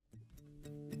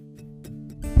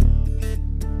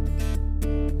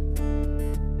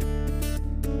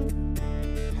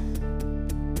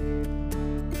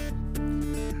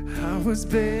was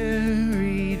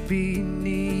buried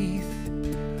beneath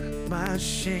my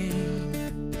shame.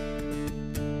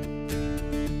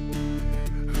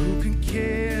 Who can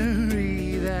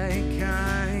carry that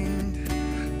kind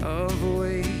of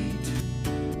weight?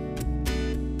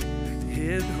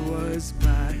 It was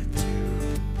my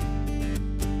doom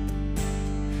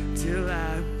till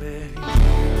I met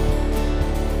you.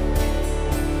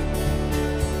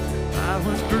 I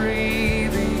was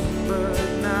breathing but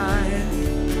not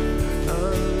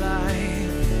alive.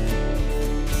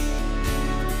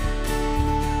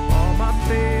 All my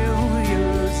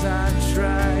failures I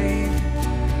tried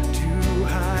to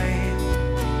hide.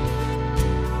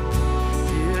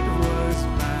 It was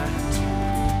my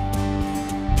doom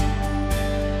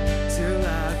till I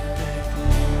met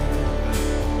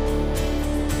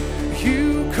you. You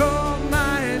called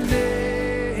my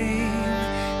name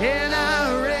and I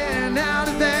ran out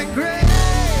of that grave,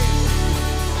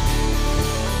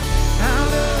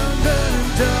 out of the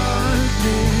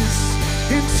darkness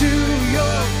into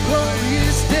your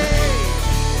glorious day.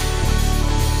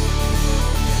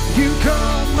 You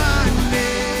called my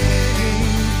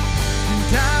name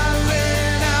and I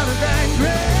ran out of that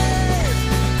grave,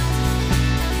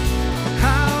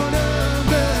 out of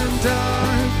the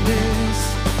darkness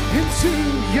into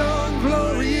your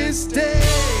glorious day.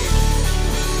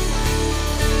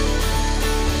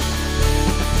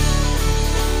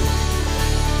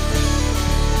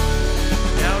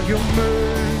 Your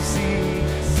mercy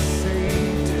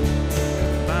saved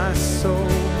my soul.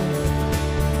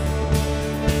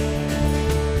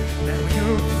 Now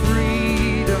your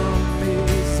freedom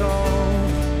is all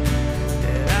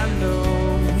that I know.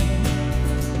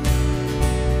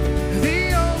 The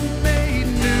old made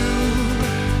new,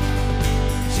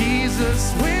 Jesus,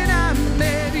 when I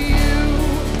met you.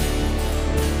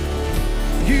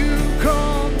 You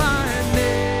called my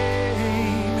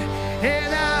name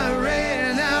and I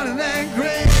ran out of that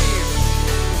grave,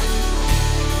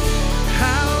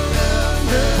 out of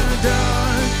the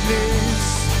darkness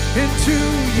into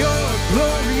your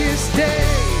glorious day.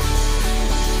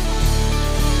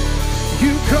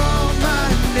 You called my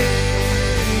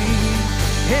name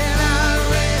and I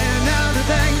ran out of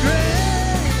that grave,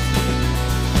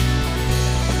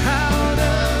 out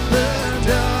of the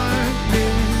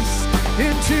darkness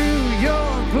into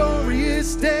your glorious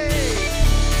day.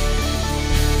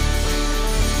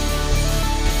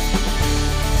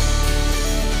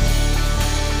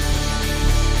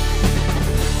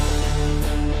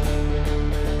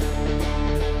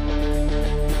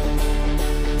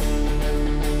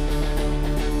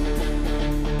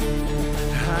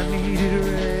 I needed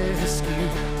rescue,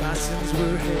 my sins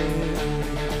were heavy,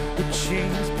 the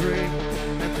chains break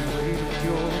at the weight of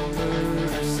your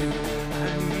mercy. I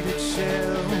needed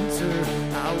shelter,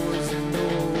 I was an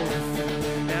orphan,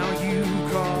 now you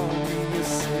call me a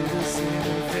citizen of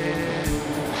heaven.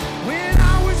 When I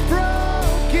was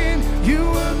broken, you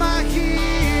were my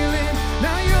healing,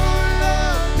 now your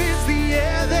love is the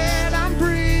air that I'm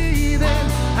breathing.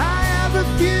 I have a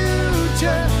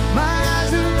future, my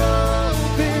eyes are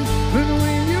open, but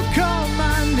when you call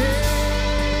my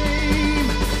name,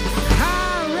 I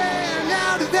ran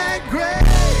out of that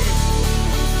grave,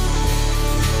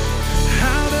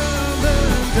 out of the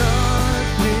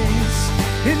darkness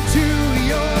into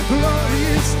your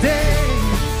glorious day.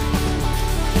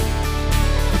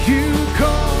 You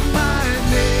called my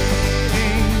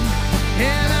name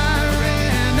and I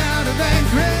ran out of that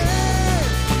grave,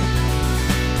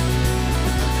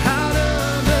 out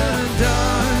of the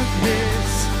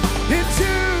darkness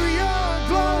into your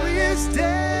glorious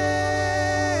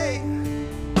day.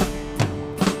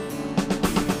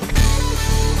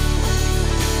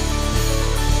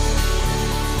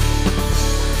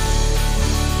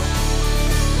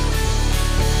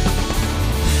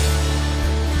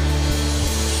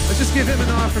 Let's just give him an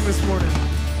offering this morning.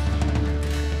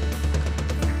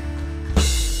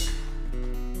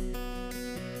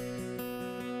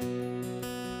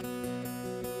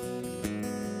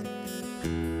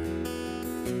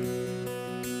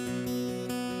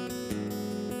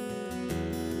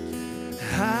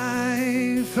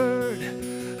 I've heard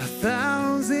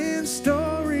 1,000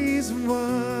 stories of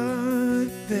what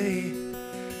they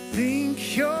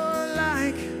think you're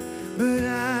like, but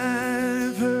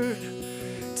I've heard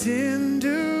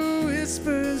tender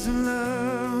whispers of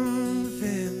love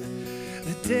in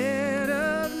the dead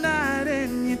of night,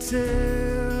 and you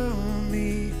tell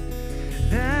me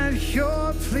that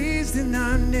you're pleased and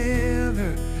I'm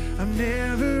never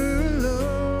alone.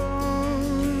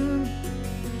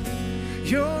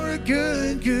 You're a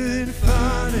good, good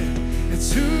Father.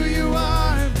 It's who you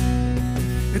are.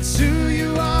 It's who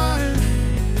you are.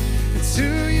 It's It's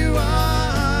who you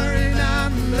are, and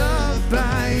I'm loved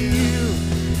by you.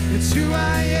 It's who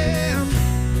I am.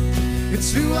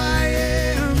 It's who I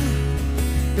am.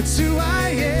 It's who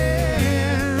I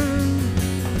am.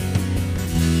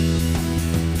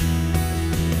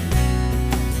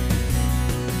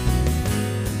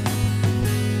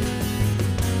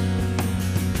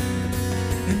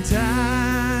 And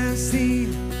I've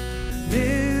seen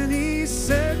many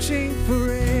searching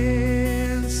for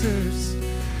answers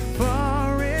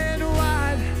far and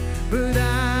wide, but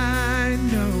I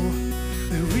know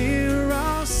that we're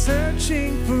all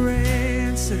searching for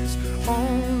answers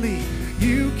only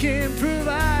you can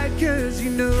provide, 'cause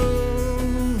you know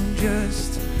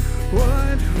just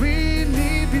what we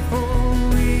need before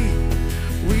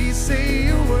we say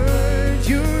a word.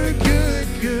 You're a good,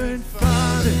 good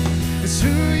Father. It's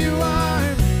who you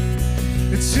are.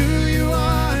 It's who you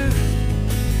are.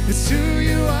 It's who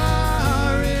you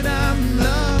are, and I'm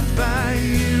loved by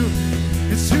you.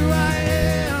 It's who I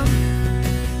am.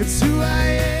 It's who I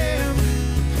am.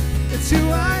 It's who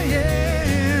I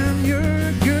am. You're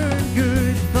a good,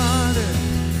 good Father.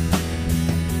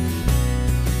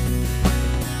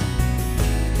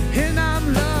 And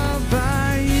I'm loved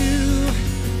by you.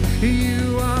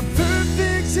 You are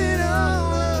perfect in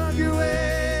all of your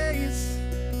ways.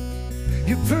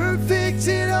 You're perfect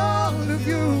in all of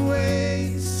your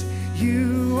ways.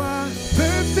 You are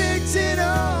perfect in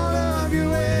all of your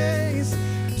ways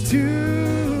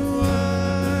to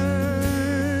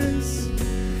us.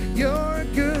 You're a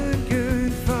good,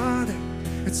 good Father.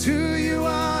 It's who you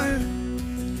are.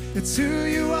 It's who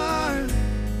you are.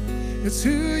 It's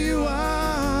who you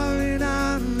are, and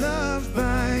I'm loved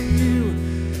by you.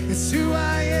 It's who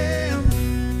I am.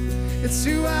 It's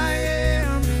who I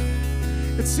am.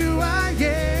 It's who I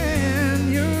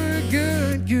am. You're a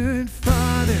good, good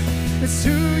Father. It's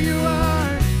who you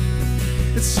are.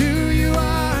 It's who you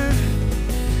are.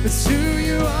 It's who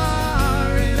you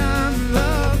are, and I'm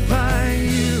loved by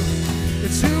you.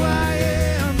 It's who I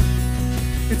am.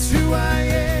 It's who I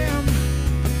am.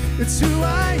 It's who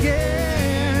I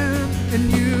am. And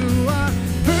you are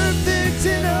perfect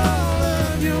in all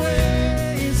of your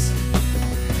ways.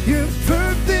 You're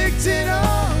perfect in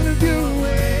all of your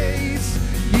ways.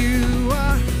 You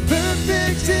are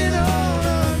perfect in all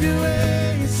of your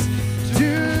ways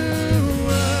to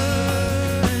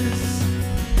us.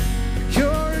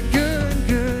 You're a good,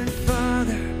 good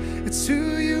Father. It's who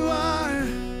you are.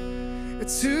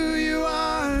 It's who you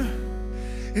are.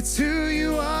 It's who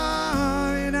you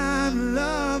are, and I'm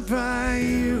loved by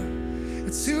you.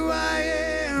 It's who I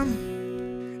am.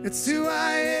 It's who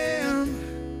I am.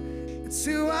 It's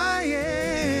who I am.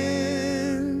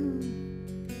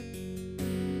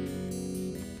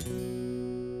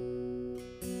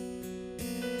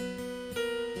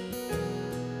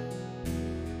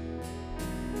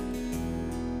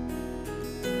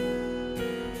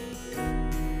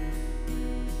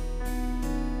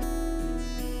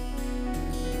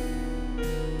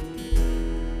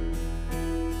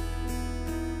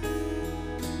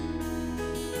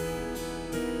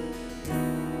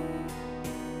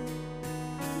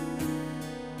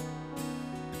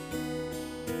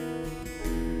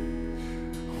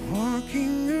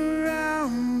 Walking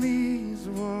around these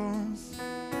walls,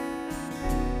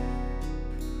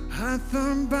 I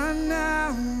thought by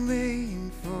now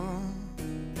they'd fall,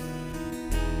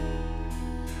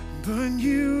 but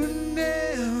you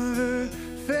never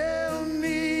failed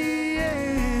me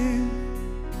yet.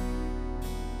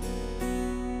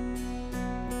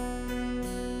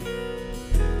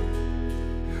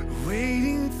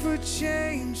 Waiting for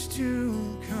change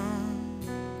to come,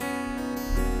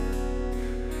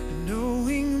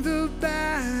 knowing the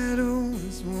battle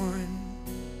is won.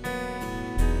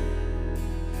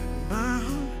 My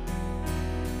heart,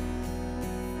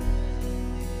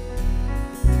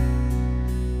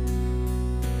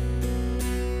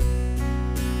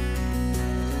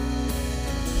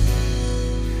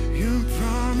 your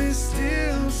promise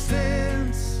still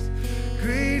stands.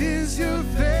 Great is your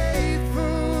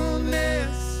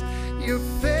faithfulness, your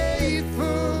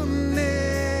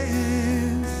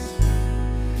faithfulness.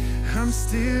 I'm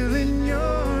still in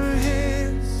your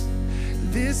hands.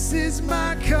 This is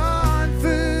my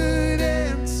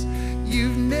confidence.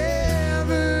 You've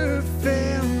never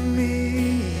failed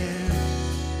me yet.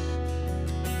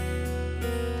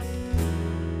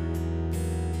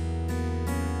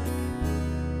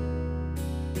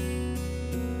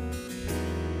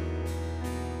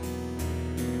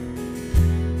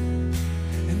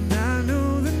 And I know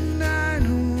the night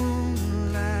won't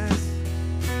last.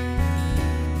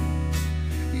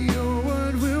 Your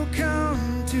word will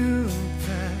come to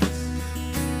pass.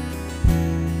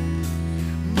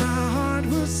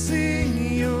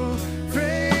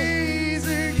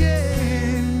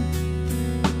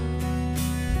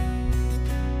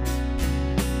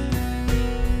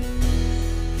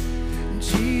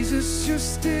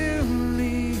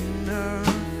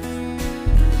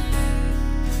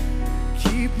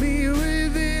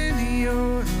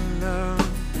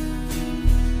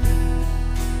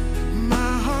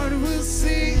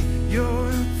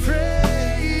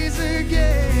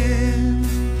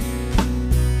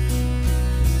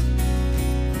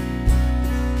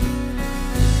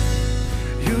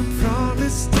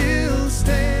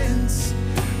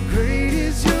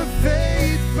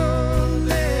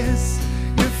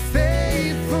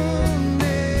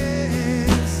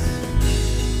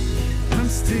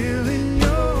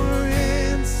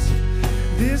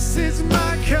 This is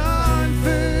my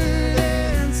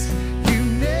confidence. You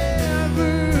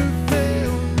never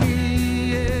fail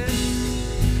me yet.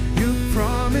 Your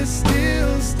promise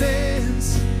still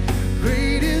stands.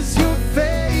 Great is your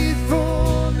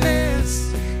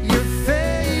faithfulness. Your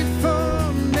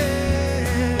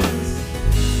faithfulness.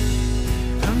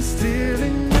 I'm still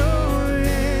in your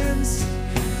hands.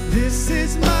 This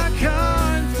is my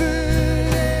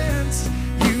confidence.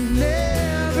 You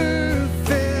never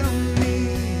fail me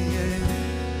yet.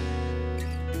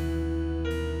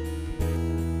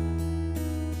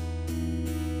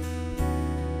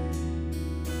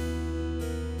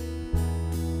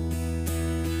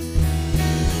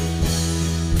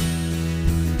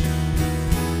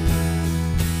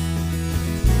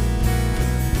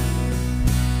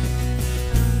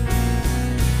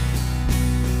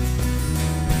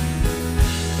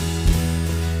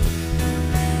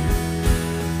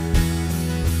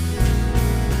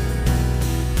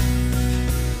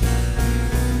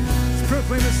 Let's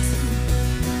proclaim this.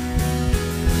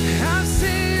 I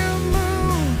see you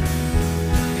move.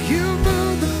 You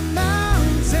move the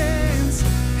mountains,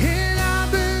 and I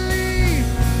believe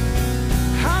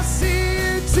I'll see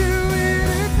you do it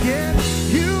again.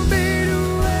 You made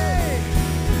a way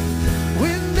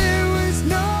when there was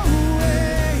no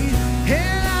way,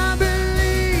 and I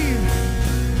believe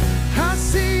I'll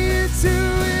see you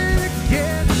do it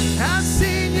again. I've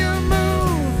seen you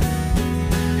move.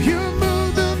 You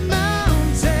move the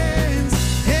mountains,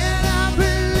 and I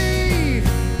believe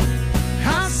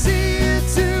I'll see you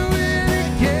do it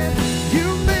again.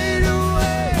 You made a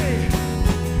way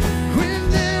when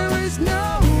there was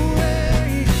no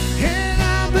way, and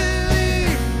I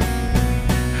believe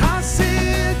I'll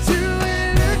see you do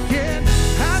it again.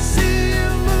 I see you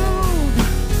move.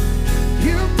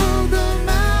 You move the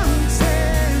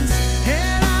mountains,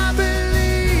 and I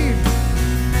believe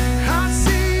I'll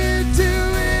see you do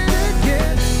it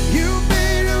again. You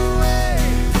made a way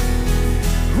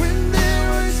when there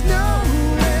was no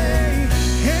way,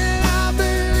 and I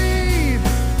believe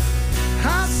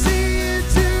I'll see you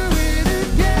do it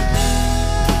again.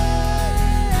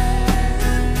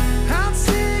 I'll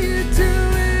see you do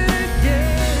it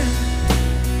again.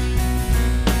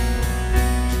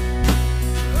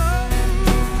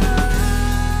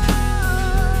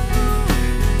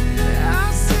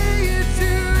 I'll see you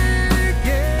do it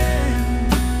again.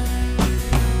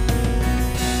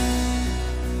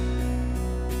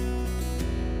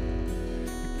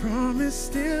 Your promise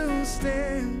still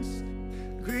stands.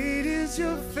 Great is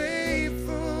your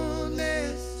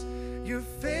faithfulness. Your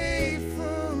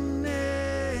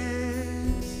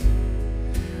faithfulness.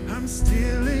 I'm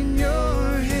still in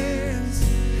your hands.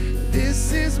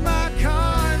 This is my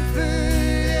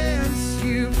confidence.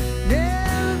 You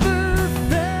never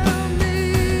failed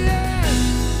me yet.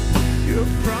 Your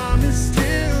promise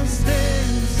still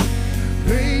stands.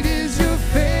 Great is your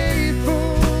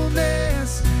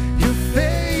faithfulness. Your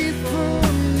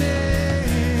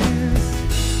faithfulness.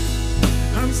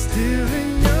 I'm still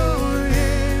in your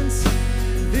hands.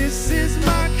 This is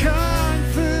my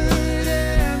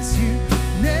confidence. You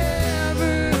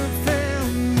never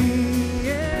failed me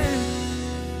yet.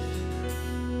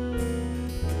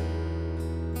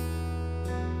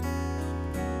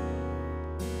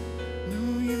 No,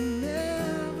 you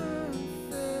never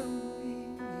failed me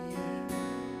yet.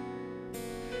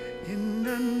 And I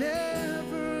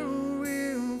never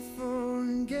will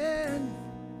forget.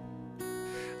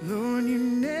 Lord, you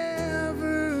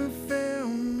never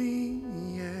failed me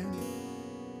yet.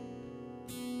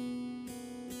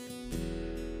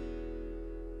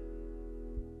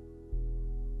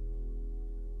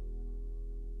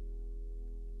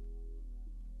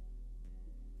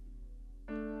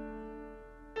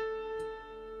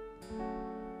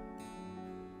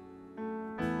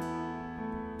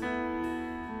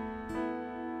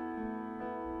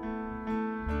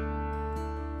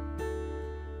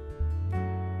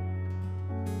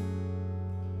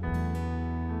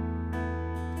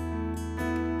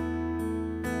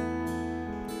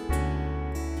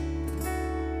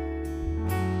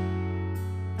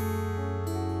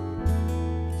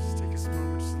 Just take us a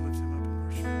moment just to lift him up in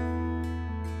worship.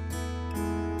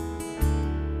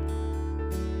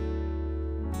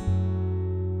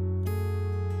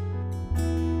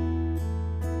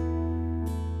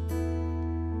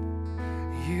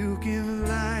 You give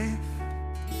life.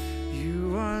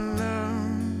 You are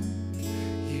love.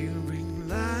 You bring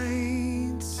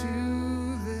light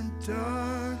to the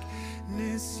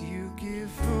darkness. You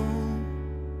give hope.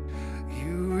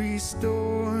 You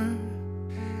restore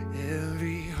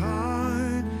every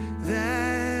heart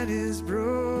that is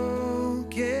broken.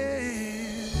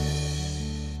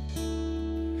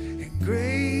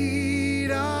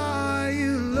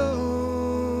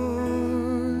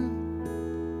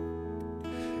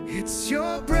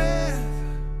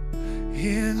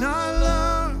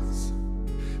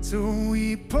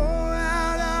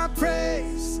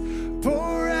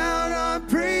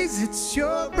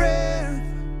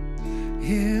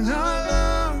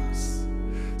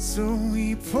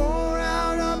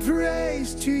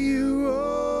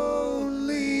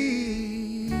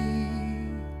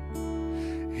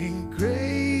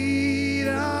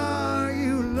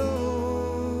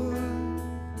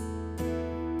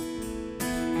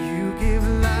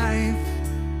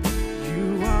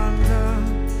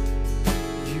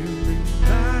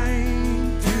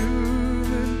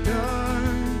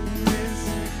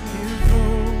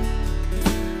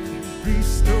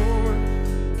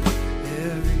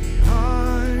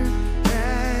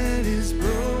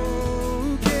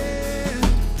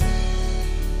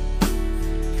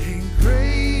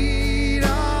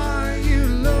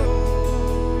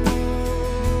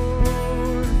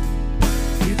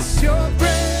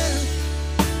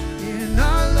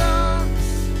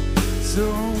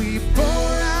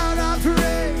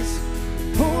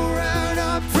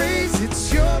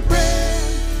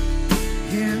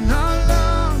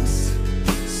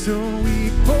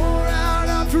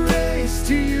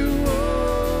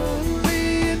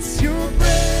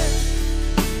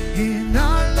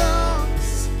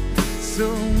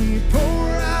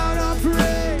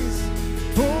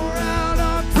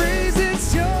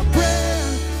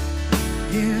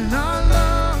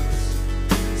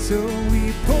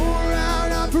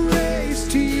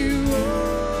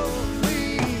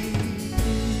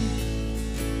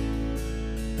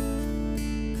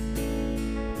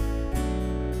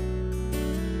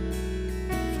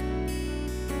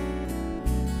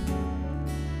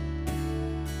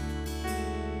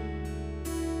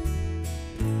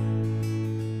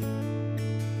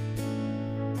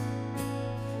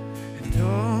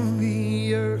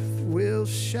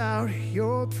 shout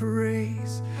your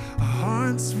praise. Our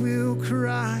hearts will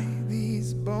cry,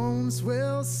 these bones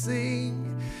will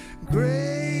sing.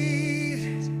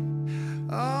 Great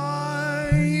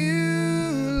are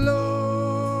you,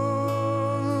 Lord.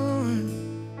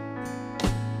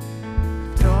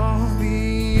 And all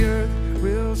the earth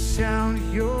will shout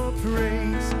your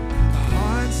praise. Our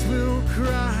hearts will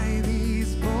cry,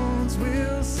 these bones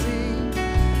will sing.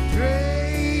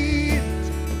 Great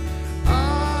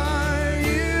are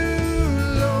you,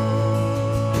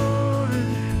 Lord.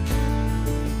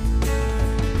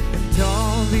 And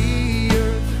all the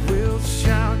earth will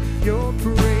shout your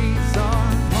praise.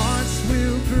 Our hearts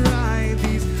will cry,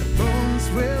 these bones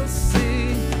will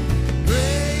sing.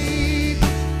 Great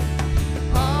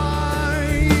are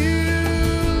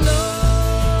you, Lord.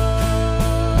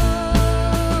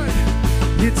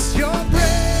 It's your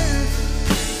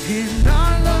breath in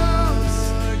our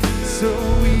lungs, so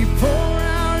we pour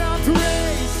out our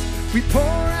praise. We pour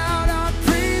out our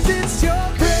praise. It's your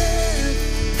breath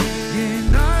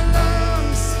in our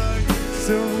lungs,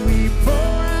 so we pour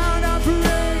out our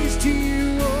praise to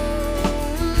you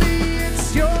only.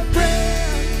 It's your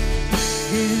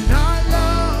breath in our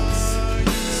lungs,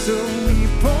 so we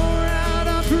pour out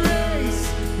our praise.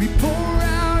 We pour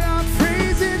out our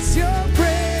praise. It's your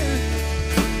breath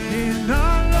in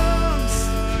our lungs,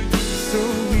 so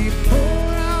we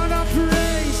pour out our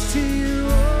praise to you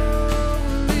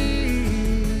only.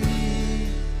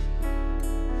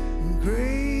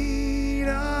 Great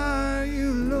are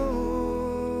you, Lord.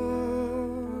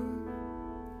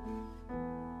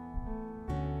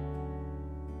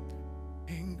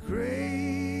 And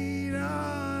great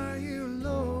are you,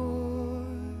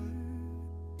 Lord.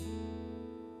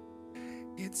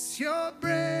 It's your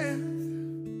breath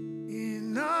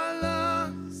in our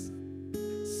lungs,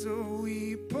 so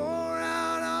we pour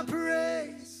out our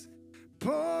praise.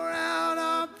 Pour out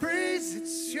our praise.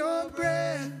 It's your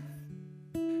breath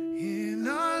in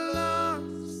our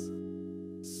lungs,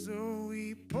 so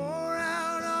we pour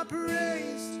out our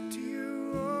praise to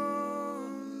you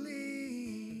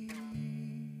only.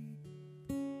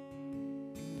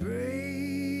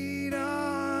 Great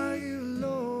are you,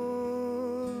 Lord.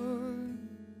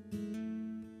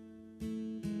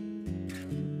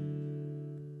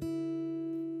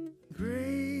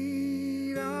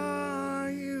 Great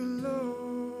are you, Lord.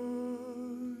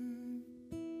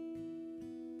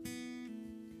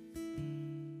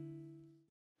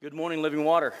 Good morning, Living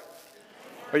Water.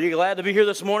 Are you glad to be here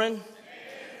this morning?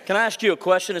 Can I ask you a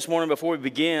question this morning before we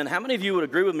begin? How many of you would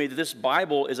agree with me that this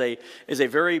Bible is a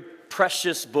very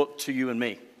precious book to you and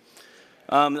me?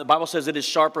 The Bible says it is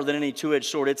sharper than any two-edged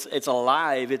sword. It's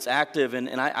alive, it's active, and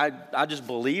I just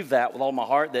believe that with all my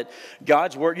heart, that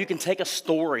God's Word, you can take a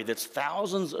story that's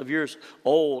thousands of years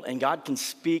old, and God can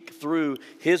speak through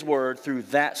His Word, through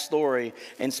that story,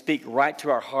 and speak right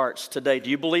to our hearts today. Do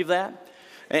you believe that?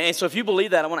 And so if you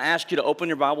believe that, I want to ask you to open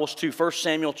your Bibles to 1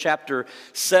 Samuel chapter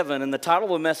 7. And the title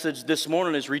of the message this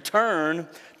morning is Return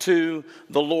to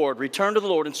the Lord. Return to the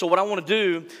Lord. And so what I want to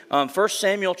do, 1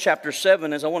 Samuel chapter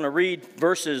 7, is I want to read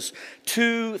verses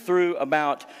 2 through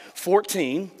about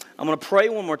 14. I'm going to pray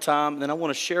one more time, and then I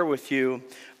want to share with you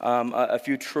a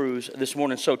few truths this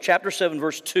morning. So chapter 7,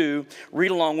 verse 2,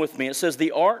 read along with me. It says,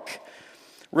 The ark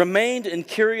remained in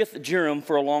Kiriath Jearim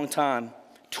for a long time,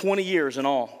 20 years in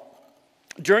all.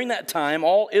 During that time,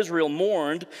 all Israel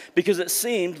mourned because it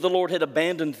seemed the Lord had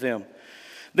abandoned them.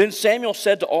 Then Samuel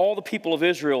said to all the people of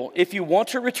Israel, If you want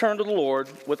to return to the Lord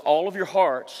with all of your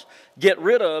hearts, get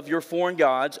rid of your foreign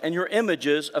gods and your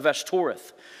images of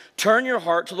Ashtoreth. Turn your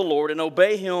heart to the Lord and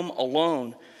obey Him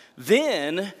alone.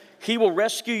 Then He will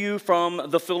rescue you from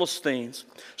the Philistines.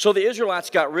 So the Israelites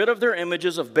got rid of their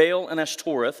images of Baal and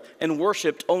Ashtoreth and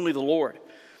worshipped only the Lord.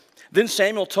 Then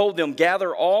Samuel told them,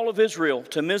 Gather all of Israel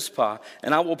to Mizpah,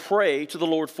 and I will pray to the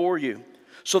Lord for you.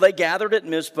 So they gathered at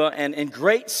Mizpah, and in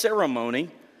great ceremony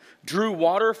drew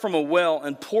water from a well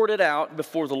and poured it out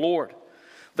before the Lord.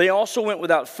 They also went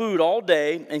without food all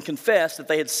day and confessed that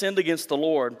they had sinned against the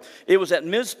Lord. It was at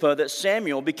Mizpah that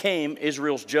Samuel became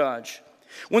Israel's judge.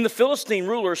 When the Philistine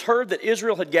rulers heard that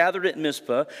Israel had gathered at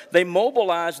Mizpah, they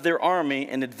mobilized their army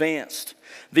and advanced.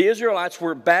 The Israelites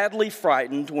were badly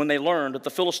frightened when they learned that the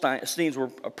Philistines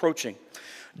were approaching.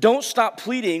 Don't stop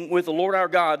pleading with the Lord our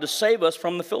God to save us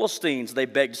from the Philistines, they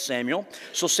begged Samuel.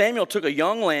 So Samuel took a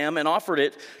young lamb and offered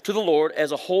it to the Lord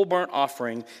as a whole burnt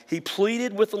offering. He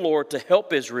pleaded with the Lord to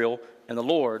help Israel, and the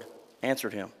Lord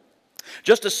answered him.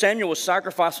 Just as Samuel was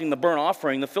sacrificing the burnt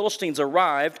offering, the Philistines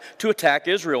arrived to attack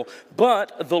Israel.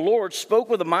 But the Lord spoke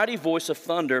with a mighty voice of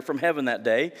thunder from heaven that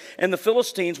day, and the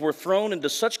Philistines were thrown into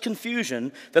such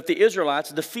confusion that the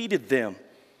Israelites defeated them.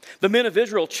 The men of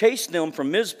Israel chased them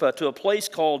from Mizpah to a place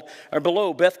called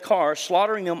below Beth-kar,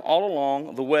 slaughtering them all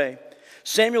along the way.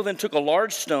 Samuel then took a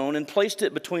large stone and placed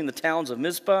it between the towns of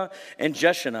Mizpah and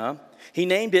Jeshanah. He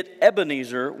named it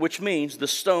Ebenezer, which means the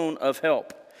stone of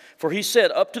help. For he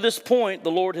said, up to this point,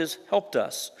 the Lord has helped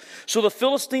us. So the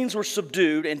Philistines were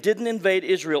subdued and didn't invade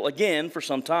Israel again for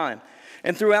some time.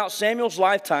 And throughout Samuel's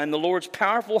lifetime, the Lord's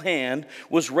powerful hand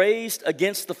was raised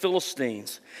against the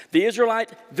Philistines. The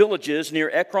Israelite villages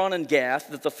near Ekron and Gath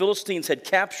that the Philistines had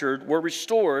captured were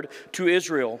restored to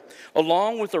Israel,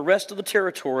 along with the rest of the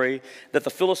territory that the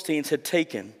Philistines had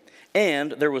taken.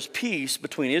 And there was peace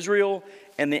between Israel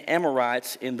and the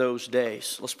Amorites in those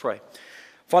days. Let's pray.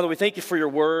 Father, we thank you for your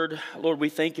word. Lord, we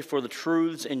thank you for the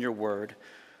truths in your word.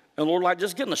 And Lord, like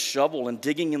just getting a shovel and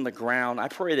digging in the ground, I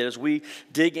pray that as we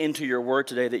dig into your word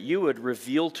today, that you would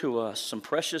reveal to us some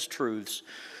precious truths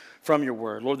from your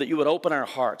word. Lord, that you would open our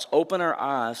hearts, open our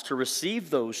eyes to receive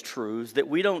those truths, that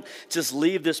we don't just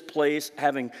leave this place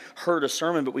having heard a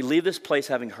sermon, but we leave this place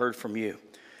having heard from you.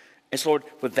 And so, Lord,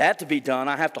 with that to be done,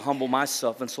 I have to humble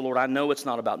myself. And so, Lord, I know it's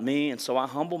not about me, and so I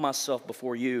humble myself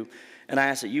before you. And I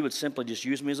ask that you would simply just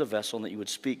use me as a vessel and that you would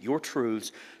speak your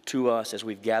truths to us as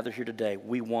we've gathered here today.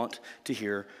 We want to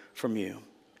hear from you.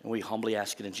 And we humbly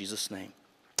ask it in Jesus' name.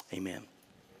 Amen.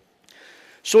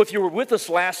 So if you were with us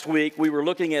last week, we were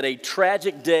looking at a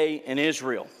tragic day in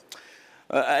Israel.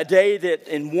 A day that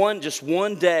in just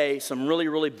one day, some really,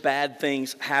 really bad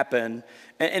things happen.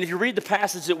 And if you read the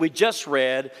passage that we just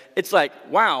read, it's like,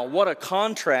 wow, what a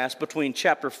contrast between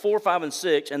chapter 4, 5, and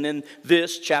 6, and then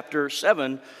this chapter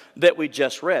 7 that we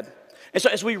just read. And so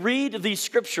as we read these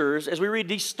scriptures, as we read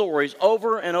these stories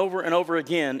over and over and over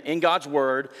again in God's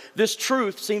word, this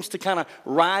truth seems to kind of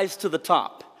rise to the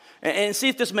top. And see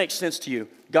if this makes sense to you.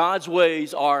 God's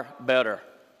ways are better.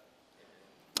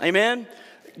 Amen?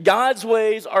 God's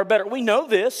ways are better. We know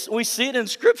this. We see it in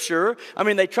Scripture. I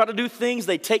mean, they try to do things.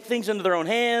 They take things into their own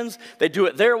hands. They do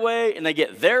it their way, and they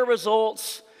get their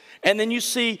results. And then you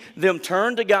see them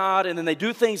turn to God, and then they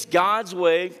do things God's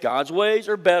way. God's ways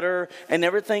are better, and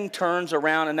everything turns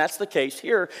around, and that's the case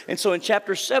here. And so in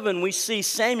chapter 7, we see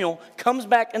Samuel comes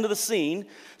back into the scene.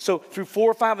 So through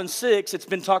 4, 5, and 6, it's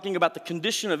been talking about the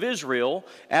condition of Israel.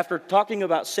 After talking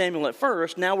about Samuel at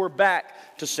first, now we're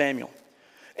back to Samuel.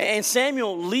 And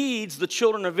Samuel leads the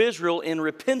children of Israel in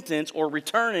repentance or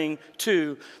returning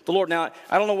to the Lord. Now,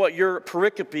 I don't know what your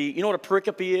pericope, you know what a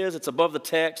pericope is? It's above the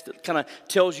text. It kind of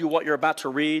tells you what you're about to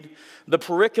read. The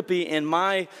pericope in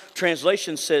my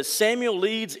translation says, Samuel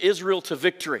leads Israel to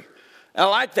victory. And I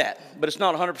like that, but it's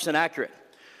not 100% accurate.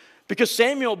 Because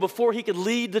Samuel, before he could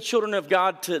lead the children of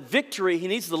God to victory, he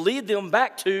needs to lead them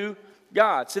back to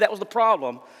God. See, that was the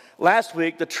problem. Last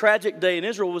week, the tragic day in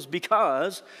Israel was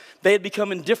because they had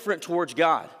become indifferent towards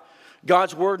God.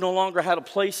 God's word no longer had a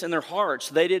place in their hearts.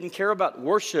 They didn't care about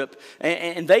worship.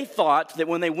 And they thought that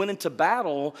when they went into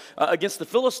battle against the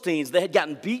Philistines, they had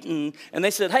gotten beaten. And they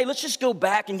said, hey, let's just go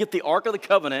back and get the Ark of the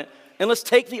Covenant, and let's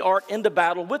take the Ark into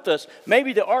battle with us.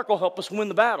 Maybe the Ark will help us win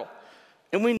the battle.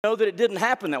 And we know that it didn't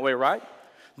happen that way, right?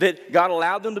 That God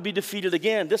allowed them to be defeated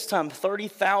again. This time,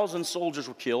 30,000 soldiers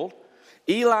were killed.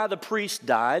 Eli the priest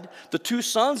died. The two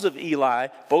sons of Eli,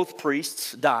 both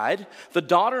priests, died. The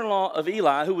daughter-in-law of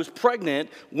Eli, who was pregnant,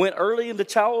 went early into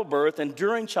childbirth, and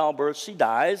during childbirth she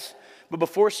dies. But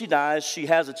before she dies, she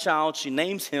has a child. She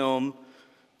names him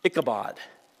Ichabod.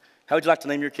 How would you like to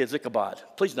name your kids Ichabod?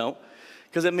 Please don't,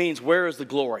 because it means, where is the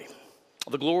glory?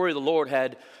 The glory of the Lord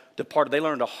had departed. They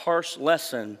learned a harsh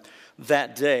lesson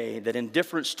that day, that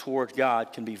indifference toward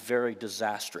God can be very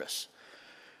disastrous.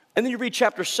 And then you read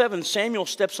chapter 7, Samuel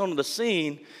steps onto the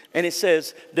scene, and it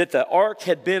says that the ark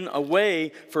had been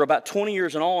away for about 20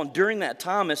 years in all. And during that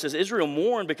time, it says Israel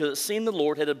mourned because it seemed the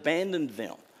Lord had abandoned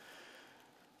them.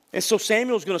 And so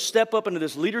Samuel's going to step up into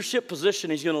this leadership position.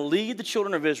 He's going to lead the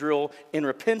children of Israel in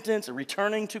repentance and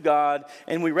returning to God.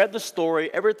 And we read the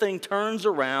story. Everything turns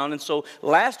around. And so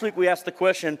last week we asked the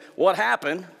question, what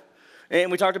happened?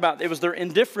 And we talked about it was their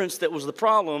indifference that was the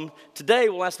problem. Today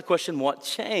we'll ask the question, what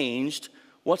changed?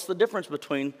 What's the difference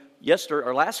between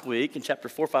last week in chapter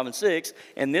 4, 5, and 6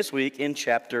 and this week in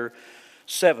chapter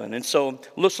 7? And so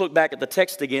let's look back at the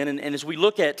text again. And as we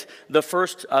look at the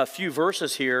first few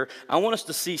verses here, I want us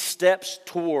to see steps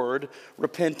toward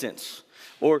repentance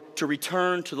or to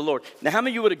return to the Lord. Now, how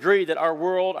many of you would agree that our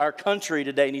world, our country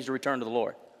today needs to return to the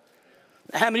Lord?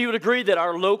 How many of you would agree that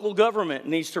our local government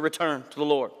needs to return to the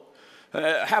Lord?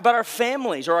 How about our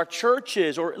families or our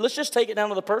churches? Or let's just take it down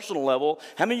to the personal level.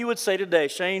 How many of you would say today,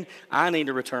 Shane, I need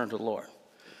to return to the Lord?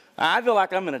 I feel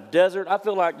like I'm in a desert. I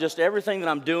feel like just everything that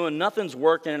I'm doing, nothing's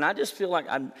working, and I just feel like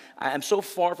I'm so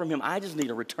far from him. I just need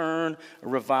a return, a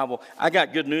revival. I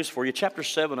got good news for you. Chapter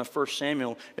 7 of 1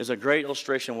 Samuel is a great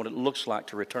illustration of what it looks like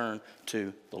to return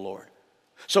to the Lord.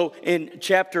 So in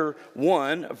chapter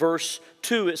 1, verse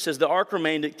 2, it says, the ark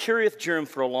remained at Kiriath Jearim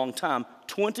for a long time,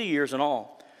 20 years in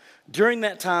all. During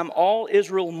that time, all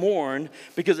Israel mourned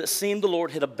because it seemed the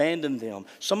Lord had abandoned them.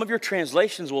 Some of your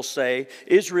translations will say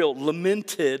Israel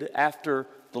lamented after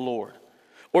the Lord.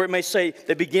 Or it may say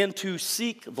they began to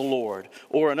seek the Lord.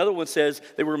 Or another one says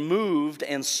they were moved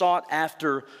and sought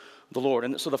after the Lord.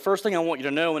 And so the first thing I want you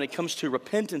to know when it comes to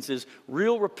repentance is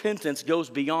real repentance goes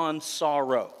beyond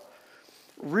sorrow.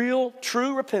 Real,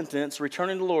 true repentance,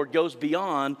 returning to the Lord, goes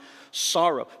beyond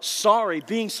sorrow.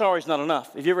 Being sorry is not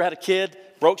enough. Have you ever had a kid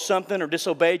broke something or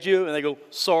disobeyed you and they go,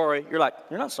 sorry? You're like,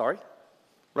 you're not sorry,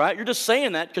 right? You're just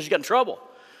saying that because you got in trouble.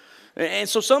 And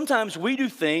so sometimes we do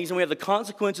things and we have the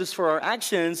consequences for our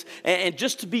actions, and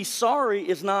just to be sorry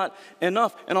is not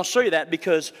enough. And I'll show you that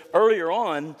because earlier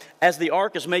on, as the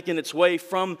ark is making its way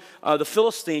from the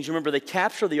Philistines, remember they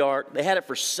capture the ark, they had it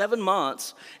for 7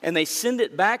 months, and they send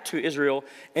it back to Israel,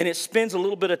 and it spends a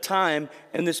little bit of time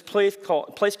in this place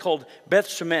called Beth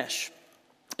Shemesh.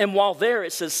 And while there,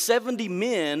 it says 70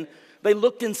 men, they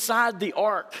looked inside the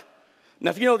ark. Now,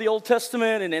 if you know the Old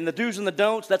Testament and the do's and the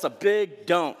don'ts, that's a big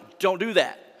don't. Don't do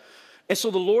that. And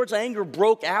so the Lord's anger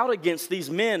broke out against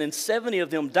these men, and 70 of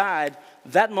them died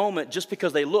that moment just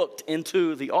because they looked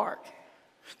into the ark.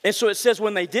 And so it says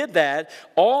when they did that,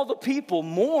 all the people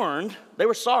mourned. They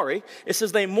were sorry. It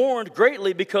says they mourned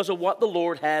greatly because of what the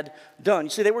Lord had done. You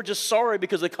see, they were just sorry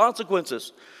because of the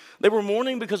consequences. They were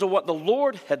mourning because of what the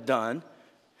Lord had done.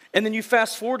 And then you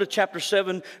fast forward to chapter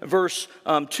 7, verse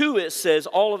 2, it says,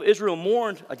 all of Israel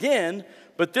mourned again,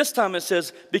 but this time it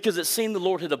says, because it seemed the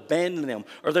Lord had abandoned them,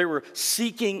 or they were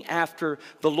seeking after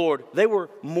the Lord. They were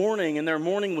mourning, and their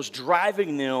mourning was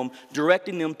driving them,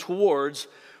 directing them towards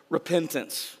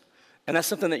repentance. And that's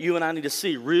something that you and I need to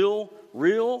see. Real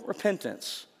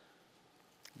repentance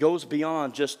goes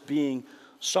beyond just being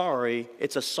sorry.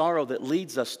 It's a sorrow that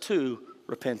leads us to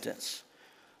repentance.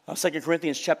 2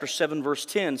 Corinthians chapter 7, verse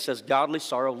 10 says, godly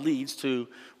sorrow leads to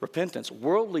repentance.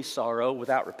 Worldly sorrow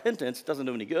without repentance doesn't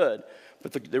do any good.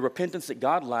 But the repentance that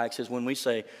God likes is when we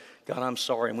say, God, I'm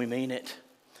sorry, and we mean it.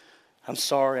 I'm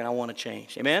sorry, and I want to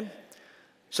change. Amen?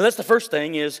 So that's the first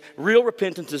thing, is real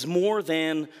repentance is more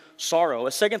than sorrow.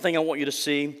 A second thing I want you to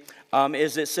see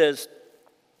is it says,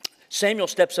 Samuel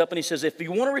steps up and he says, if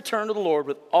you want to return to the Lord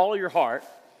with all of your heart,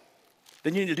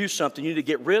 then you need to do something. You need to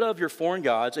get rid of your foreign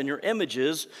gods and your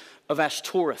images of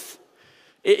Ashtoreth.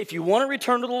 If you want to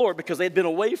return to the Lord, because they had been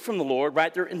away from the Lord,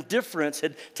 right? Their indifference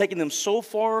had taken them so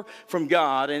far from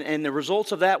God, and the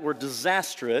results of that were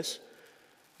disastrous.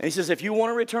 And he says, if you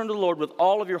want to return to the Lord with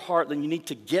all of your heart, then you need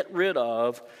to get rid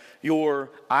of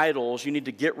your idols. You need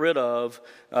to get rid of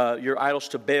your idols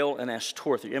to Baal and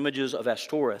Ashtoreth, your images of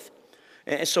Ashtoreth.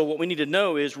 And so what we need to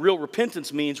know is real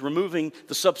repentance means removing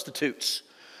the substitutes.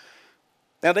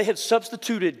 Now, they had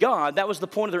substituted God. That was the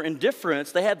point of their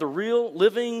indifference. They had the real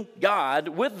living God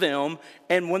with them,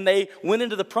 and when they went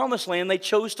into the promised land, they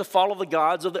chose to follow the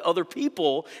gods of the other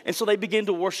people, and so they began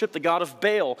to worship the god of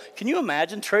Baal. Can you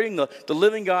imagine trading the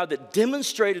living God that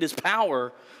demonstrated his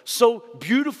power so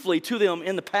beautifully to them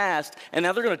in the past, and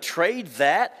now they're going to trade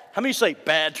that? How many say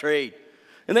bad trade?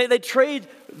 And they trade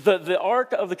the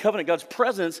Ark of the Covenant, God's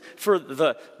presence, for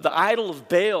the idol of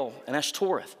Baal and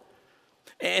Ashtoreth.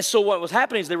 And so what was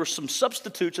happening is there were some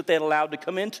substitutes that they had allowed to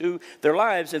come into their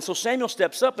lives. And so Samuel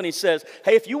steps up and he says,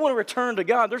 hey, if you want to return to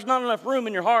God, there's not enough room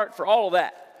in your heart for all of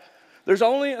that. There's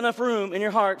only enough room in your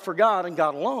heart for God and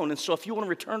God alone. And so if you want to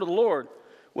return to the Lord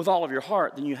with all of your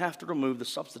heart, then you have to remove the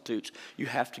substitutes. You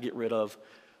have to get rid of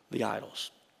the idols.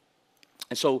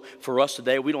 And so for us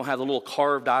today, we don't have the little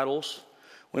carved idols.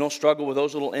 We don't struggle with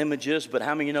those little images, but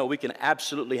how many of you know we can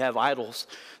absolutely have idols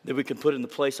that we can put in the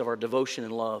place of our devotion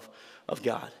and love of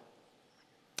God?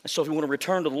 So if we want to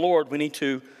return to the Lord, we need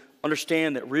to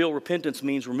understand that real repentance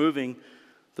means removing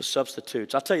the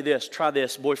substitutes. I'll tell you this, try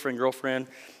this, boyfriend, girlfriend,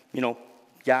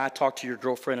 guy, talk to your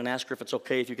girlfriend and ask her if it's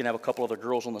okay if you can have a couple other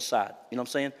girls on the side. You know what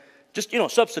I'm saying? Just,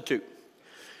 substitute.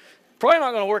 Probably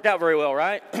not going to work out very well,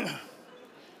 right?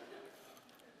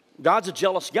 God's a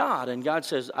jealous God, and God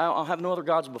says, I'll have no other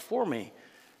gods before me,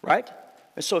 right?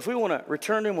 And so if we want to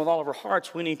return to him with all of our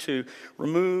hearts, we need to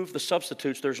remove the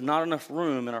substitutes. There's not enough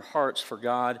room in our hearts for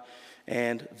God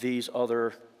and these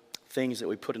other things that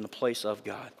we put in the place of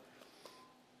God.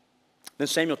 Then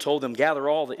Samuel told them, gather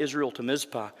all the Israel to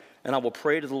Mizpah, and I will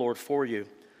pray to the Lord for you.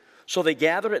 So they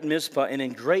gathered at Mizpah and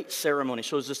in great ceremony.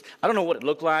 So it's this, I don't know what it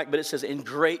looked like, but it says in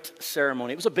great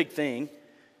ceremony. It was a big thing.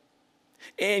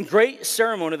 In great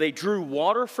ceremony, they drew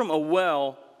water from a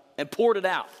well and poured it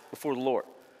out before the Lord.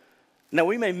 Now,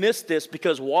 we may miss this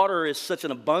because water is such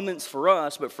an abundance for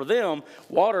us, but for them,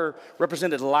 water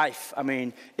represented life. I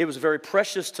mean, it was very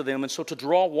precious to them. And so to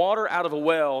draw water out of a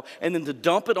well and then to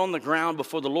dump it on the ground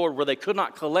before the Lord where they could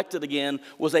not collect it again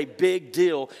was a big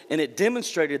deal. And it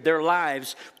demonstrated their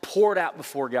lives poured out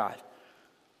before God.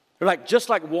 They're like, just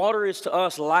like water is to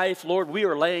us life, Lord, we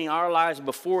are laying our lives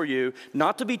before you,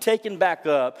 not to be taken back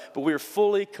up, but we are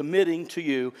fully committing to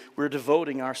you. We're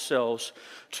devoting ourselves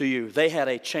to you. They had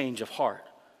a change of heart.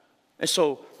 And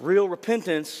so real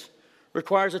repentance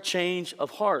requires a change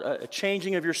of heart, a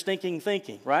changing of your stinking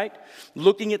thinking, right?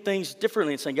 Looking at things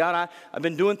differently and saying, God, I've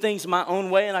been doing things my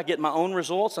own way and I get my own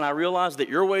results and I realize that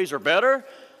your ways are better.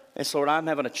 And so Lord, I'm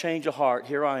having a change of heart.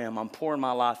 Here I am. I'm pouring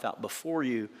my life out before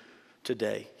you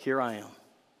today. Here I am.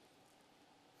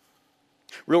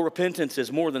 Real repentance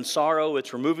is more than sorrow.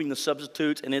 It's removing the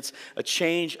substitutes, and it's a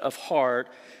change of heart.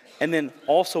 And then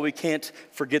also we can't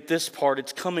forget this part.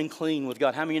 It's coming clean with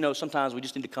God. How many of you know sometimes we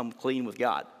just need to come clean with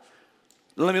God?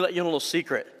 Let me let you in a little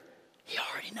secret. He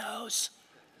already knows.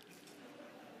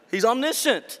 He's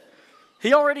omniscient.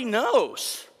 He already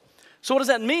knows. So what does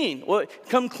that mean? Well,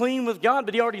 come clean with God,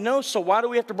 but he already knows, so why do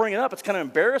we have to bring it up? It's kind of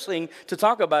embarrassing to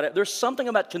talk about it. There's something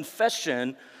about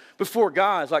confession before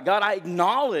God. It's like, God, I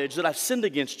acknowledge that I've sinned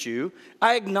against you.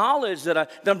 I acknowledge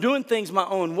that I'm doing things my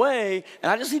own way,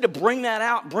 and I just need to bring that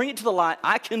out, bring it to the light.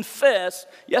 I confess,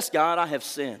 yes, God, I have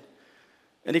sinned.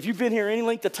 And if you've been here any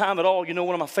length of time at all, you know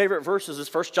one of my favorite verses is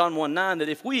 1 John 1:9, that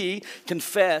if we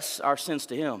confess our sins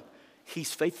to him,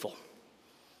 he's faithful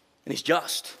and he's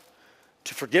just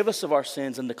to forgive us of our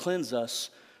sins and to cleanse us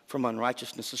from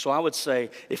unrighteousness. And so I would say,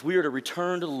 if we are to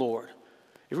return to the Lord,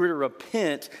 if we are to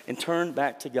repent and turn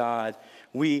back to God,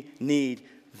 we need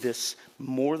this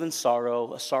more than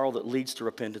sorrow, a sorrow that leads to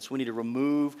repentance. We need to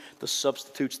remove the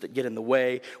substitutes that get in the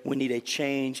way. We need a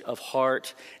change of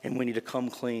heart, and we need to come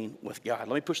clean with God.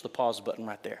 Let me push the pause button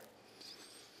right there.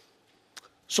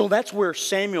 So that's where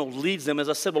Samuel leads them. As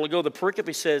I said a while ago, the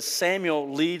pericope says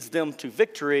Samuel leads them to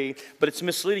victory, but it's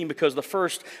misleading because the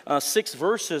first 6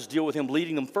 verses deal with him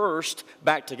leading them first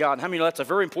back to God. And how many know that's a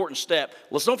very important step?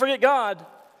 Let's don't forget God.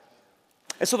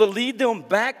 And so they lead them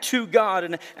back to God,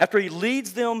 and after he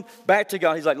leads them back to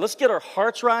God, he's like, let's get our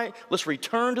hearts right. Let's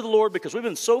return to the Lord because we've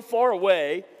been so far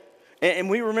away.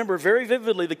 And we remember very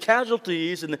vividly the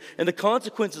casualties and the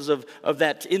consequences of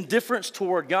that indifference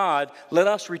toward God. Let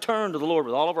us return to the Lord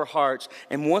with all of our hearts.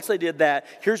 And once they did that,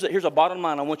 here's a bottom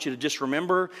line I want you to just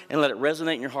remember and let it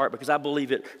resonate in your heart because I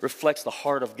believe it reflects the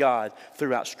heart of God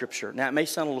throughout Scripture. Now, it may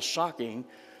sound a little shocking,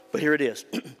 but here it is.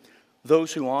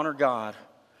 Those who honor God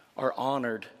are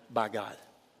honored by God.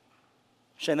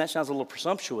 Shane, that sounds a little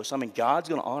presumptuous. I mean, God's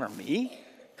going to honor me?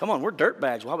 Come on, we're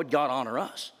dirtbags. Why would God honor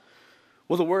us?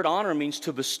 Well, the word honor means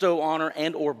to bestow honor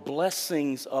and or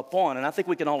blessings upon. And I think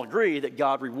we can all agree that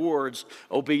God rewards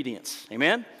obedience.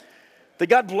 Amen? That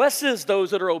God blesses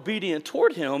those that are obedient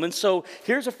toward him. And so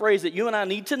here's a phrase that you and I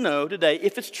need to know today.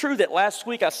 If it's true that last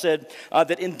week I said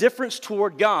that indifference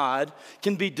toward God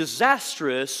can be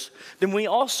disastrous, then we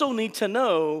also need to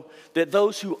know that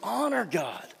those who honor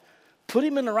God, put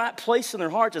him in the right place in their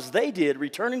hearts as they did,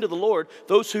 returning to the Lord,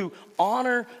 those who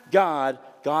honor God,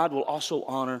 God will also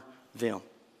honor them.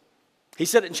 He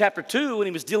said it in chapter 2 when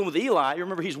he was dealing with Eli. You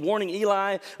remember he's warning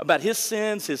Eli about his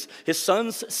sins, his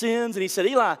son's sins. And he said,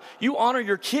 Eli, you honor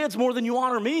your kids more than you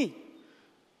honor me.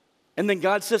 And then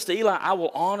God says to Eli, I will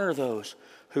honor those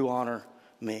who honor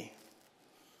me.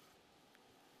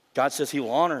 God says he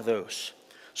will honor those.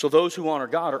 So those who honor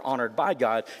God are honored by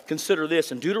God. Consider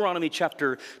this in Deuteronomy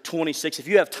chapter 26. If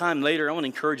you have time later, I want to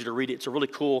encourage you to read it. It's a really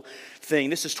cool thing.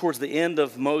 This is towards the end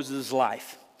of Moses'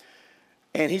 life.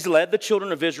 And he's led the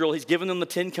children of Israel. He's given them the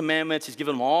 10 Commandments. He's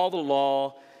given them all the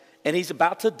law. And he's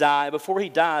about to die. Before he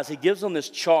dies, he gives them this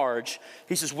charge.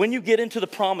 He says, when you get into the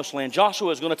promised land,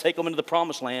 Joshua is going to take them into the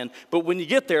promised land. But when you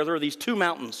get there, there are these 2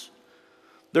 mountains.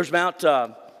 There's Mount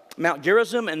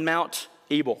Gerizim and Mount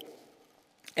Ebal.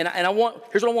 And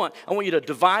here's what I want. I want you to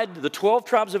divide the 12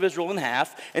 tribes of Israel in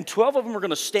half. And 12 of them are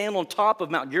going to stand on top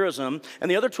of Mount Gerizim. And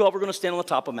the other 12 are going to stand on the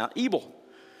top of Mount Ebal.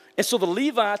 And so the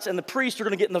Levites and the priests are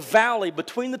going to get in the valley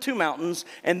between the 2 mountains,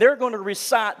 and they're going to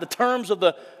recite the terms of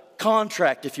the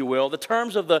contract, if you will, the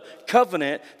terms of the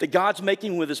covenant that God's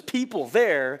making with his people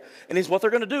there. And what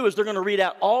they're going to do is they're going to read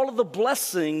out all of the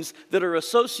blessings that are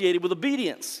associated with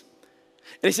obedience.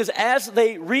 And he says, as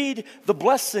they read the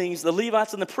blessings, the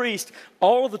Levites and the priests,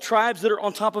 all of the tribes that are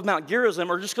on top of Mount Gerizim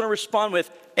are just going to respond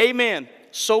with, amen,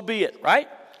 so be it, right?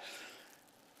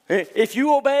 If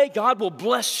you obey, God will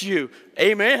bless you.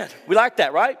 Amen. We like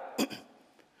that, right?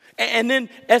 And then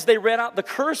as they read out the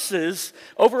curses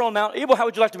over on Mount Ebal, how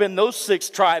would you like to be in those 6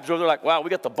 tribes where they're like, wow, we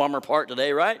got the bummer part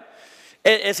today, right?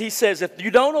 As he says, if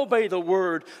you don't obey the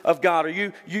word of God, or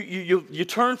you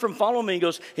turn from following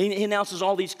me, he announces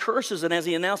all these curses, and as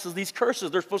he announces these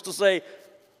curses, they're supposed to say,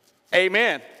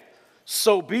 amen,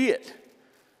 so be it.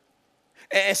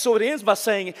 And so it ends by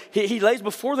saying he lays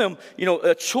before them,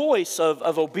 a choice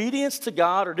of obedience to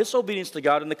God or disobedience to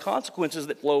God and the consequences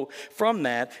that flow from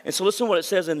that. And so listen to what it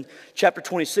says in chapter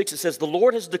 26. It says, the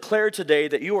Lord has declared today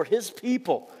that you are his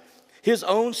people, his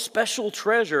own special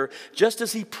treasure, just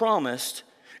as he promised,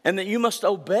 and that you must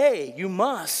obey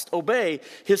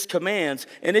his commands.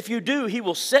 And if you do, he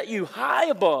will set you high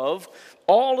above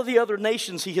all of the other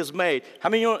nations he has made. How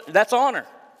many that's honor?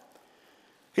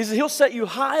 He says he'll set you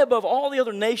high above all the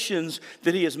other nations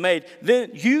that he has made.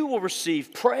 Then you will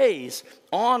receive praise,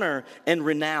 honor, and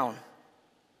renown.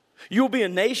 You will be a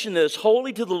nation that is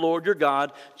holy to the Lord your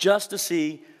God, just as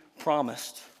he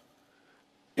promised.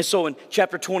 And so in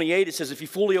chapter 28, it says, if you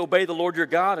fully obey the Lord your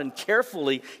God and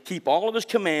carefully keep all of his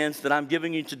commands that I'm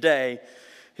giving you today,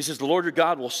 he says, the Lord your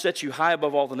God will set you high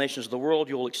above all the nations of the world.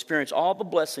 You will experience all the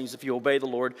blessings if you obey the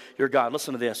Lord your God.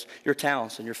 Listen to this. Your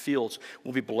talents and your fields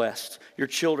will be blessed. Your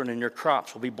children and your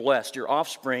crops will be blessed. Your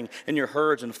offspring and your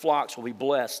herds and flocks will be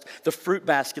blessed. The fruit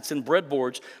baskets and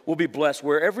breadboards will be blessed.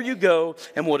 Wherever you go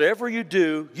and whatever you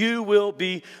do, you will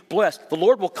be blessed. The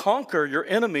Lord will conquer your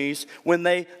enemies when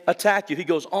they attack you. He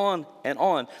goes on and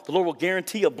on. The Lord will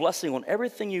guarantee a blessing on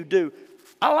everything you do.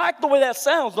 I like the way that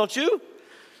sounds, don't you?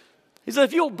 He said,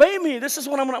 if you obey me, this is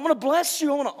what I'm going to bless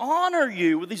you. I'm going to honor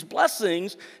you with these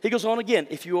blessings. He goes on again.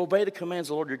 If you obey the commands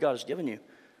the Lord your God has given you,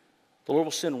 the Lord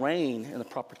will send rain in the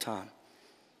proper time.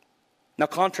 Now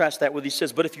contrast that with, he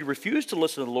says, but if you refuse to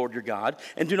listen to the Lord your God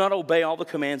and do not obey all the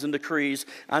commands and decrees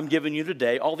I'm giving you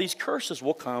today, all these curses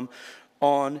will come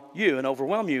on you and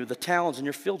overwhelm you. The talents in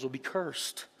your fields will be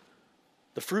cursed.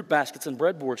 The fruit baskets and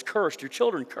breadboards cursed. Your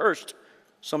children cursed.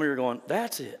 Some of you are going,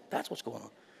 that's it. That's what's going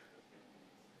on.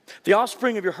 The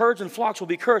offspring of your herds and flocks will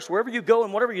be cursed. Wherever you go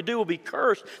and whatever you do will be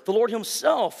cursed. The Lord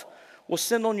himself will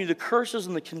send on you the curses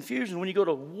and the confusion. When you go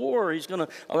to war, he's going to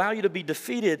allow you to be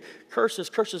defeated.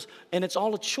 Curses. And it's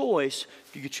all a choice.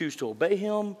 Do you choose to obey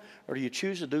him or do you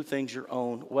choose to do things your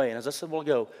own way? And as I said a while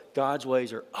ago, God's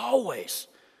ways are always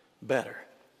better.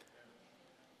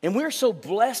 And we're so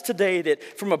blessed today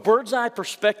that from a bird's eye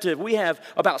perspective, we have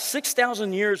about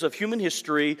 6,000 years of human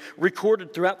history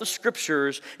recorded throughout the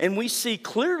scriptures, and we see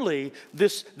clearly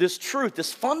this truth,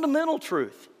 this fundamental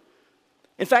truth.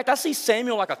 In fact, I see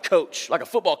Samuel like a coach, like a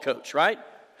football coach, right?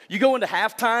 You go into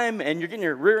halftime and you're getting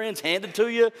your rear ends handed to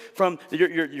you from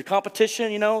your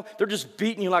competition, they're just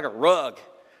beating you like a rug.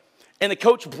 And the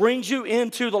coach brings you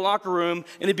into the locker room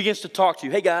and he begins to talk to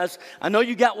you. Hey guys, I know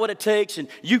you got what it takes and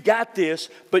you got this,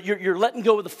 but you're letting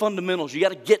go of the fundamentals. You got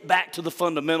to get back to the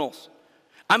fundamentals.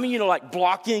 I mean, like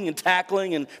blocking and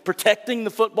tackling and protecting the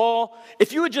football.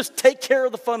 If you would just take care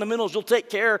of the fundamentals, you'll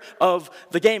take care of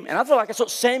the game. And I feel like that's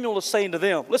what Samuel is saying to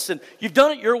them. Listen, you've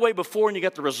done it your way before and you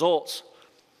got the results,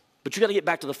 but you got to get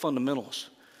back to the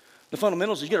fundamentals. The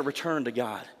fundamentals is you got to return to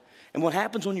God. And what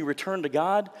happens when you return to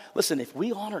God? Listen, if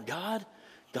we honor God,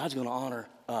 God's going to honor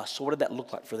us. So what did that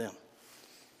look like for them?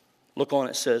 Look on,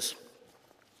 it says,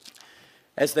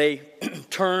 as they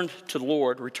returned to the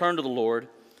Lord, you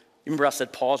remember I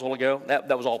said pause a while ago?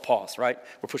 That was all pause, right?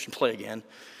 We're pushing play again.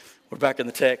 We're back in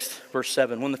the text, verse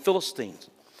 7. When the Philistines,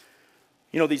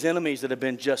 these enemies that have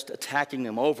been just attacking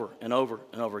them over and over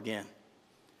and over again.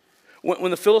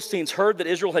 When the Philistines heard that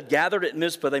Israel had gathered at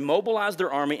Mizpah, they mobilized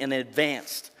their army and they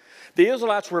advanced. The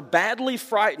Israelites were badly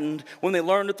frightened when they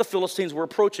learned that the Philistines were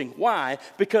approaching. Why?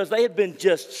 Because they had been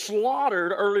just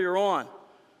slaughtered earlier on.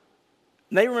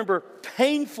 And they remember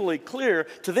painfully clear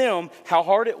to them how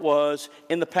hard it was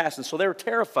in the past. And so they were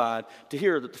terrified to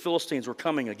hear that the Philistines were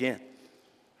coming again.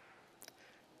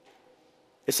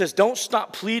 It says, don't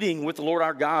stop pleading with the Lord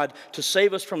our God to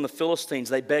save us from the Philistines.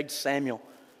 They begged Samuel.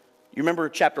 You remember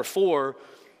chapter 4,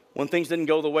 when things didn't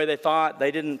go the way they thought,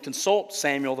 they didn't consult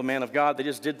Samuel, the man of God. They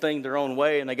just did things their own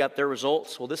way and they got their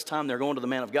results. Well, this time they're going to the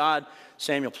man of God.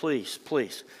 Samuel, please,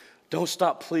 don't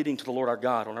stop pleading to the Lord our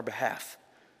God on our behalf.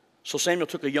 So Samuel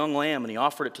took a young lamb and he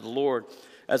offered it to the Lord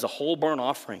as a whole burnt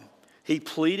offering. He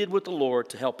pleaded with the Lord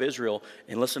to help Israel.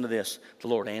 And listen to this, the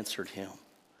Lord answered him.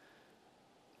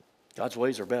 God's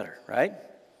ways are better, right?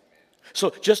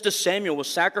 So just as Samuel was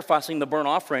sacrificing the burnt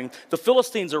offering, the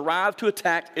Philistines arrived to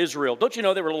attack Israel. Don't you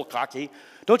know they were a little cocky?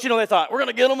 Don't you know they thought, we're going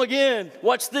to get them again.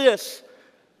 Watch this.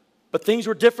 But things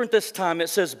were different this time. It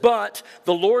says, but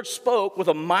the Lord spoke with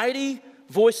a mighty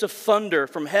voice of thunder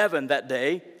from heaven that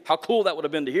day. How cool that would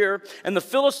have been to hear. And the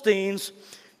Philistines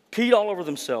peed all over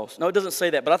themselves. No, it doesn't say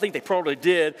that, but I think they probably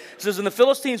did. It says, and the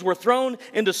Philistines were thrown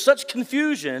into such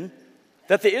confusion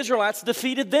that the Israelites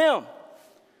defeated them.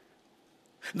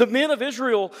 The men of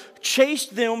Israel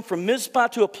chased them from Mizpah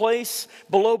to a place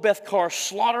below Beth-kar,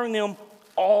 slaughtering them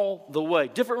all the way.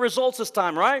 Different results this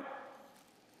time, right?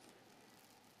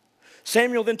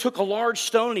 Samuel then took a large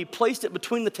stone and he placed it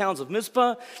between the towns of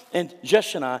Mizpah and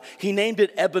Jeshanah. He named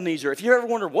it Ebenezer. If you ever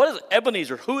wonder, what is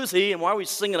Ebenezer? Who is he and why are we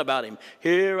singing about him?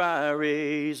 Here I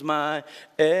raise my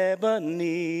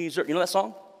Ebenezer. You know that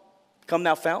song? Come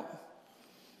thou fount.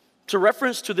 It's a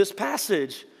reference to this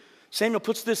passage. Samuel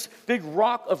puts this big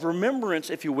rock of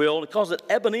remembrance, if you will, and he calls it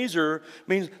Ebenezer,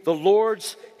 means the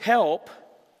Lord's help.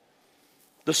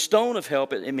 The stone of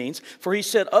help, it means. For he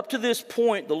said, up to this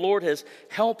point, the Lord has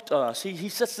helped us. He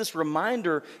sets this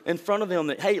reminder in front of them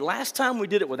that, hey, last time we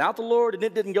did it without the Lord and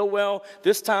it didn't go well.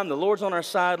 This time the Lord's on our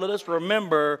side. Let us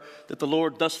remember that the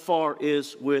Lord thus far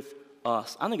is with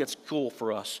us. I think it's cool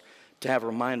for us to have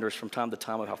reminders from time to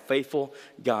time of how faithful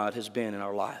God has been in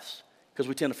our lives. Because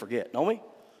we tend to forget, don't we?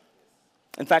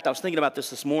 In fact, I was thinking about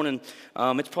this morning.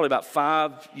 It's probably about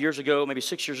 5 years ago, maybe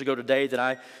 6 years ago today, that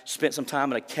I spent some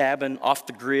time in a cabin off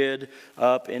the grid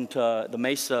up into the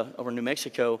Mesa over in New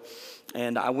Mexico.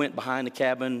 And I went behind the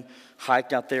cabin,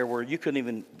 hiked out there where you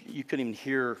couldn't even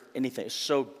hear anything. It's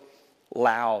so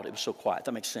loud. It was so quiet.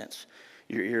 That makes sense.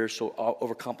 Your ears so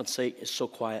overcompensate. It's so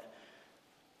quiet.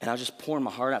 And I was just pouring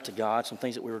my heart out to God, some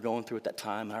things that we were going through at that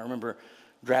time. And I remember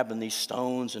grabbing these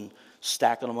stones and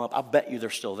stacking them up. I bet you they're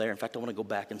still there. In fact, I want to go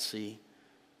back and see.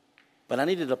 But I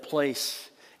needed a place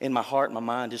in my heart and my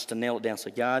mind just to nail it down. Say,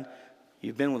 God,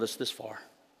 you've been with us this far.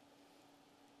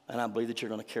 And I believe that you're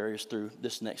going to carry us through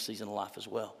this next season of life as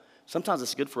well. Sometimes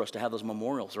it's good for us to have those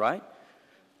memorials, right?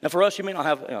 Now for us, you may not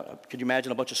have, could you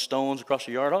imagine a bunch of stones across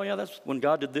the yard? Oh yeah, that's when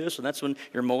God did this, and that's when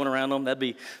you're mowing around them. But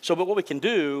what we can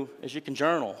do is you can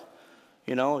journal.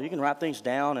 You know, you can write things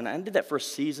down, and I did that for a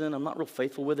season. I'm not real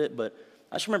faithful with it, but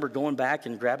I just remember going back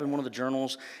and grabbing one of the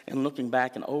journals and looking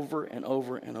back and over and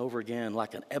over and over again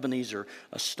like an Ebenezer,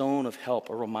 a stone of help,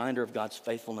 a reminder of God's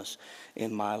faithfulness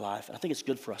in my life. And I think it's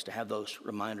good for us to have those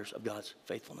reminders of God's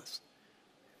faithfulness.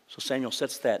 So Samuel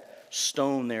sets that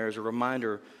stone there as a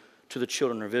reminder to the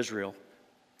children of Israel.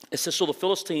 It says, so the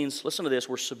Philistines, listen to this,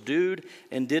 were subdued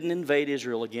and didn't invade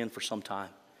Israel again for some time.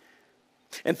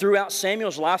 And throughout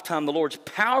Samuel's lifetime, the Lord's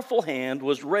powerful hand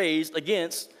was raised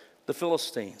against the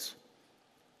Philistines.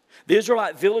 The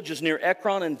Israelite villages near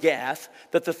Ekron and Gath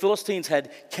that the Philistines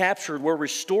had captured were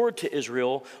restored to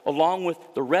Israel along with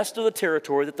the rest of the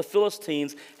territory that the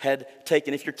Philistines had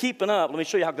taken. If you're keeping up, let me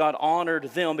show you how God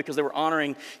honored them because they were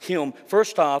honoring him.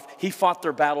 First off, he fought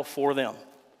their battle for them.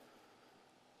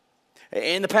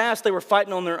 In the past, they were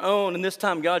fighting on their own, and this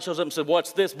time God shows up and said,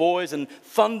 what's this, boys? And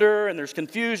thunder, and there's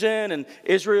confusion, and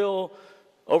Israel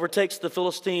overtakes the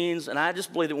Philistines. And I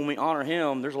just believe that when we honor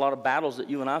him, there's a lot of battles that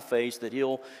you and I face that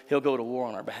he'll go to war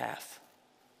on our behalf.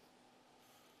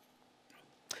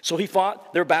 So he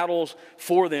fought their battles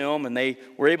for them, and they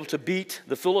were able to beat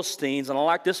the Philistines. And I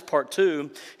like this part too.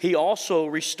 He also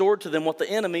restored to them what the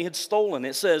enemy had stolen.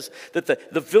 It says that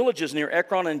the villages near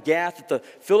Ekron and Gath that the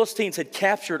Philistines had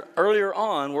captured earlier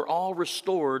on were all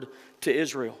restored to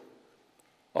Israel,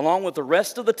 along with the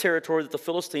rest of the territory that the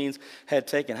Philistines had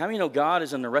taken. How many know God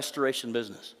is in the restoration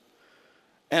business?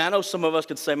 And I know some of us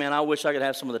could say, man, I wish I could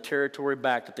have some of the territory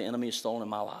back that the enemy has stolen in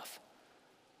my life.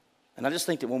 And I just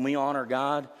think that when we honor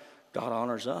God, God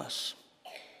honors us.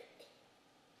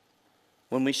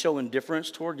 When we show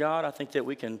indifference toward God, I think that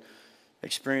we can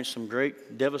experience some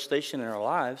great devastation in our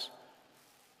lives.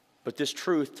 But this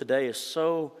truth today is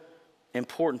so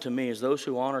important to me as those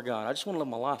who honor God. I just want to live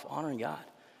my life honoring God.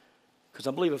 Because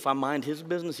I believe if I mind his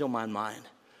business, he'll mind mine.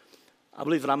 I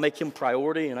believe that I make him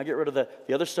priority and I get rid of the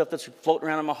other stuff that's floating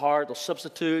around in my heart, those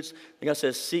substitutes. The God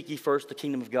says, seek ye first the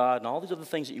kingdom of God, and all these other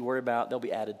things that you worry about, they'll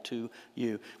be added to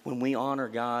you. When we honor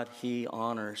God, he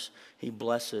honors, he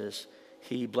blesses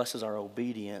our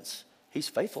obedience. He's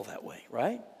faithful that way,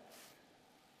 right?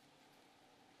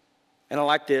 And I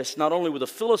like this, not only with the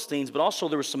Philistines, but also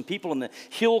there were some people in the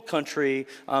hill country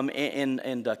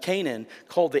in Canaan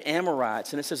called the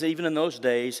Amorites. And it says even in those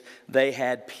days, they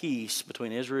had peace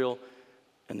between Israel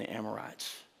and the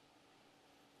Amorites.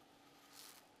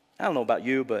 I don't know about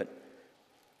you, but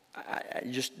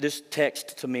just this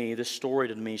text to me, this story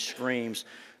to me screams,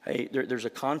 hey, there's a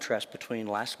contrast between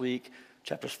last week,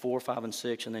 chapters 4, 5, and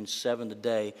 6, and then 7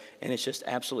 today. And it's just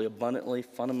absolutely abundantly,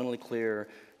 fundamentally clear,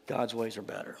 God's ways are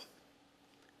better.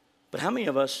 But how many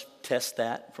of us test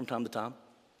that from time to time?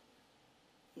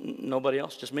 Nobody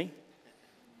else, just me?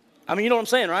 I mean, you know what I'm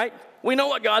saying, right? We know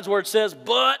what God's word says,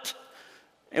 but,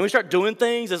 and we start doing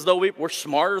things as though we're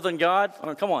smarter than God. I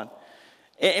mean, come on.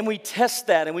 And we test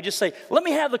that, and we just say, let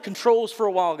me have the controls for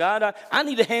a while, God. I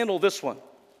need to handle this one.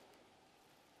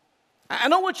 I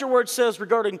know what your word says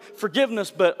regarding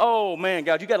forgiveness, but, oh, man,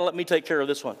 God, you got to let me take care of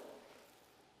this one.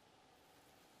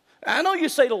 I know you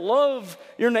say to love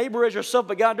your neighbor as yourself,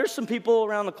 but God, there's some people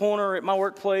around the corner at my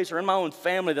workplace or in my own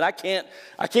family that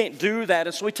I can't do that.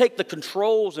 And so we take the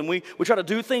controls and we try to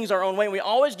do things our own way, and we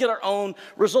always get our own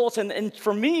results. And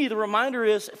for me, the reminder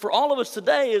is, for all of us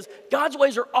today, is God's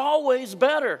ways are always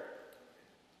better.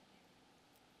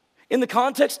 In the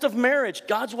context of marriage,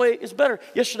 God's way is better.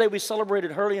 Yesterday we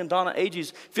celebrated Hurley and Donna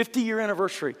Agee's 50-year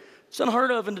anniversary. It's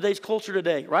unheard of in today's culture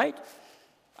today, right?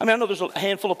 I mean, I know there's a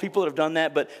handful of people that have done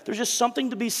that, but there's just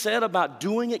something to be said about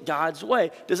doing it God's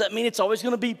way. Does that mean it's always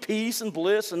going to be peace and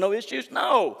bliss and no issues?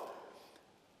 No.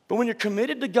 But when you're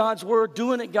committed to God's word,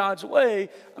 doing it God's way,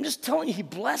 I'm just telling you, he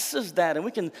blesses that, and we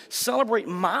can celebrate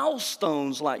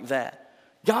milestones like that.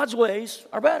 God's ways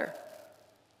are better.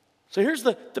 So here's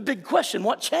the big question.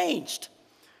 What changed?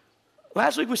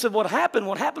 Last week we said what happened.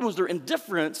 What happened was their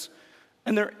indifference,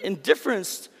 and their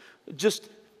indifference just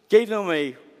gave them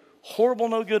a horrible,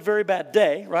 no good, very bad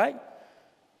day, right?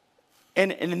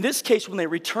 And in this case, when they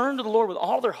returned to the Lord with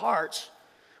all their hearts,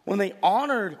 when they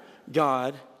honored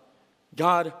God,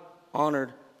 God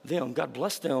honored them. God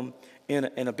blessed them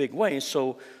in a big way. And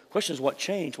so the question is, what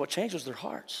changed? What changed was their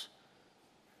hearts.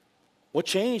 What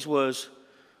changed was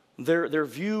their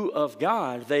view of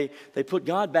God. They put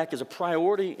God back as a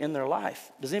priority in their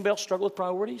life. Does anybody else struggle with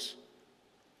priorities?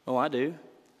 Oh, I do.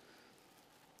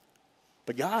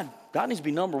 But God needs to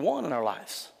be number one in our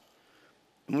lives.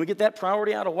 And when we get that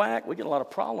priority out of whack, we get a lot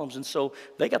of problems. And so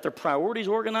they got their priorities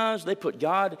organized. They put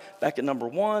God back at number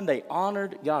one. They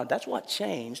honored God. That's what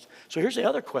changed. So here's the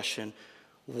other question.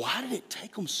 Why did it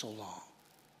take them so long?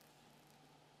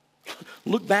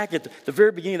 Look back at the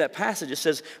very beginning of that passage. It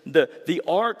says the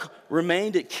ark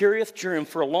remained at Kiriath Jearim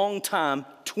for a long time,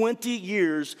 20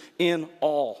 years in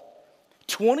all.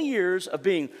 20 years of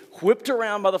being whipped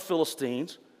around by the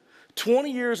Philistines.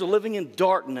 20 years of living in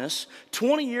darkness,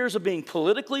 20 years of being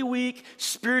politically weak,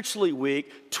 spiritually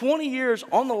weak, 20 years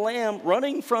on the lam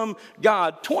running from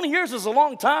God. 20 years is a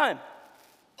long time.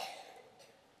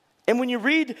 And when you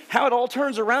read how it all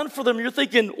turns around for them, you're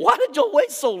thinking, why did you wait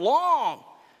so long?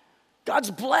 God's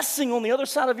blessing on the other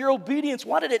side of your obedience.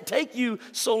 Why did it take you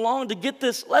so long to get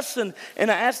this lesson?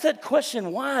 And I asked that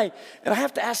question, why? And I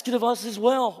have to ask it of us as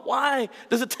well. Why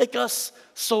does it take us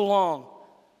so long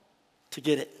to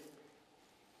get it?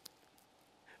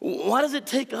 Why does it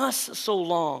take us so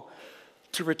long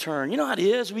to return? You know how it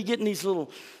is. We get in these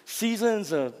little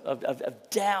seasons of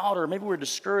doubt, or maybe we're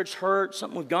discouraged, hurt,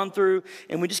 something we've gone through,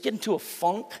 and we just get into a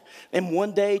funk. And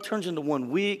one day turns into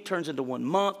 1 week, turns into 1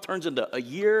 month, turns into a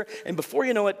year. And before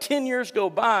you know it, 10 years go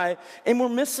by, and we're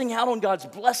missing out on God's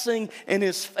blessing and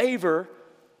his favor.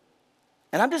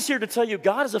 And I'm just here to tell you,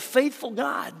 God is a faithful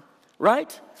God,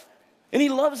 right? And he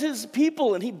loves his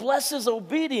people, and he blesses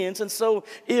obedience. And so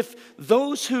if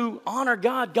those who honor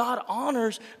God, God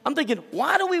honors, I'm thinking,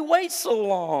 why do we wait so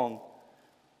long?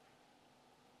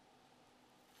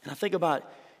 And I think about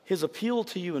his appeal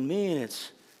to you and me, and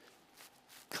it's,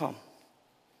 come,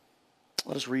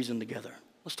 let us reason together.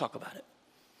 Let's talk about it.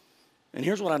 And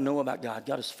here's what I know about God.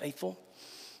 God is faithful.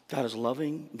 God is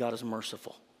loving. God is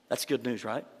merciful. That's good news,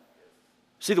 right?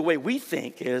 See, the way we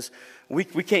think is we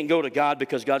can't go to God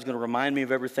because God's going to remind me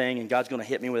of everything and God's going to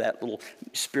hit me with that little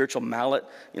spiritual mallet.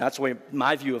 You know, that's the way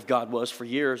my view of God was for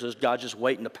years, is God just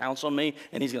waiting to pounce on me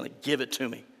and he's going to give it to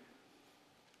me.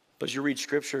 But as you read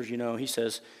scriptures, you know, he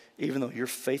says, even though you're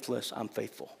faithless, I'm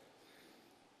faithful.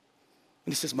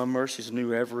 And he says, my mercy is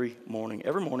new every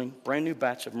morning, brand new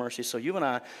batch of mercy. So you and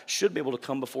I should be able to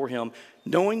come before him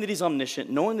knowing that he's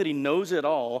omniscient, knowing that he knows it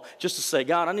all, just to say,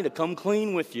 God, I need to come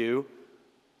clean with you.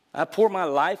 I pour my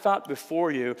life out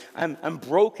before you. I'm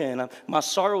broken. My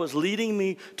sorrow is leading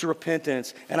me to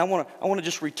repentance, and I want to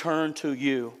just return to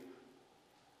you.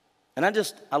 And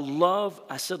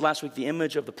I said last week, the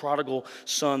image of the prodigal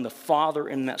son, the father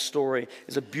in that story,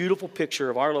 is a beautiful picture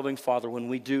of our loving Father when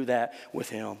we do that with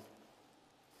him.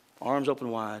 Arms open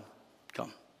wide,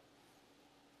 come.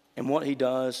 And what he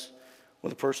does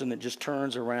with a person that just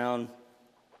turns around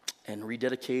and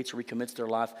rededicates or recommits their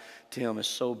life to him is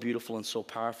so beautiful and so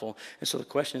powerful. And so the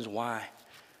question is, why?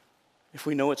 If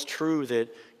we know it's true that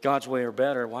God's way are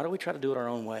better, why do we try to do it our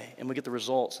own way? And we get the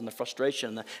results and the frustration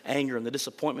and the anger and the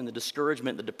disappointment, the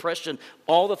discouragement, the depression,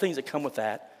 all the things that come with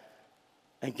that.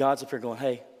 And God's up here going,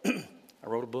 hey, I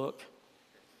wrote a book.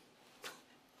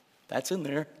 That's in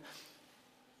there.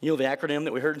 You know the acronym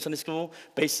that we heard in Sunday school?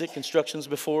 Basic instructions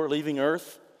before leaving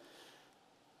earth.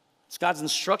 It's God's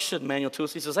instruction manual to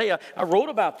us. He says, hey, I wrote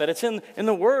about that. It's in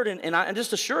the Word. And I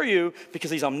just assure you,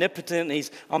 because He's omnipotent and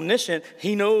He's omniscient,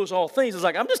 He knows all things. It's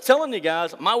like, I'm just telling you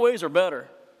guys, my ways are better.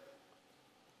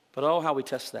 But oh, how we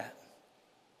test that.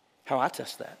 How I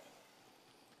test that.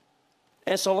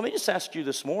 And so let me just ask you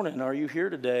this morning, are you here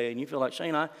today and you feel like,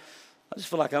 Shane, I just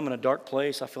feel like I'm in a dark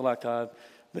place. I feel like I've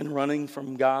been running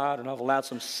from God and I've allowed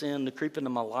some sin to creep into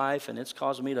my life and it's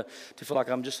caused me to feel like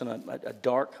I'm just in a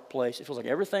dark place. It feels like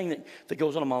everything that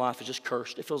goes on in my life is just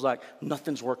cursed. It feels like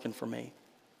nothing's working for me.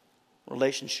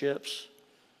 Relationships,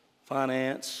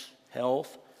 finance,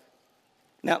 health.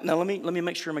 Now let me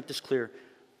make sure I make this clear.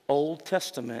 Old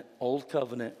Testament, Old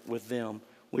Covenant with them,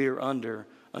 we are under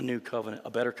a new covenant,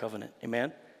 a better covenant.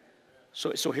 Amen?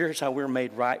 So here's how we're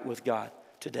made right with God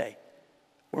today.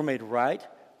 We're made right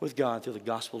with God through the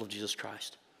gospel of Jesus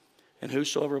Christ. And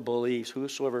whosoever believes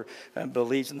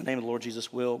in the name of the Lord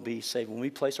Jesus will be saved. When we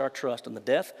place our trust in the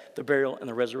death, the burial, and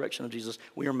the resurrection of Jesus,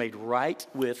 we are made right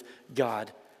with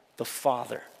God the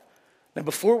Father. Now,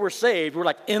 before we're saved, we're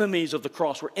like enemies of the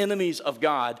cross. We're enemies of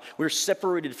God. We're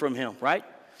separated from Him, right?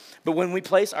 But when we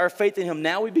place our faith in Him,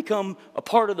 now we become a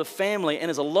part of the family.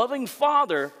 And as a loving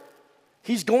Father,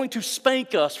 He's going to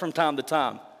spank us from time to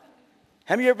time.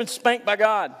 Have you ever been spanked by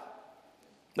God?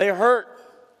 They hurt.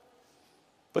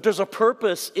 But there's a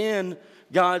purpose in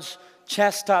God's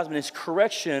chastisement, His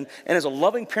correction. And as a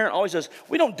loving parent always says,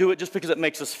 we don't do it just because it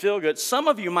makes us feel good. Some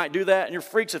of you might do that, and you're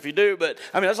freaks if you do. But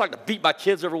I just like to beat my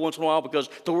kids every once in a while because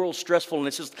the world's stressful,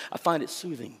 and I find it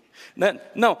soothing.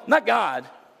 No, not God.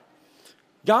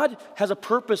 God has a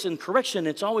purpose in correction.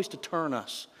 It's always to turn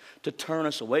us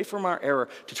away from our error,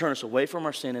 to turn us away from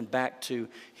our sin and back to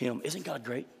Him. Isn't God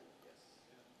great?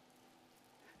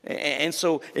 And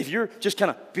so if you're just kind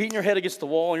of beating your head against the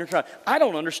wall and you're trying, I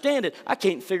don't understand it. I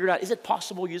can't figure it out. Is it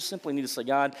possible? You simply need to say,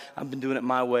 God, I've been doing it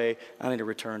my way. I need to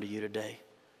return to you today.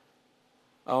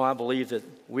 Oh, I believe that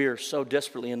we are so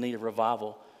desperately in need of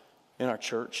revival in our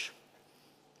church.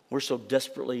 We're so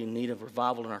desperately in need of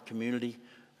revival in our community,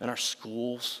 in our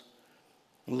schools,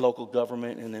 in local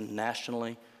government, and then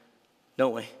nationally,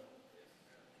 don't we?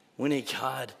 We need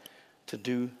God to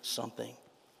do something.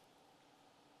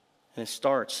 And it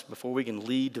starts before we can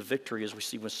lead to victory, as we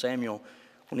see with Samuel.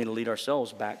 We need to lead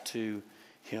ourselves back to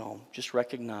Him. Just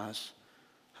recognize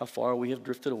how far we have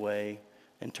drifted away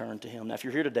and turn to Him. Now, if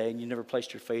you're here today and you never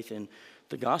placed your faith in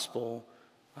the gospel,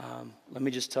 let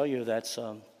me just tell you that's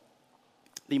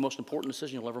the most important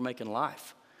decision you'll ever make in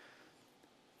life.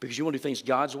 Because you want to do things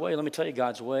God's way. Let me tell you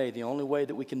God's way. The only way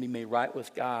that we can be made right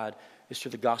with God is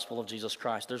through the gospel of Jesus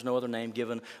Christ. There's no other name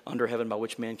given under heaven by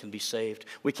which man can be saved.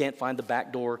 We can't find the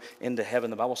back door into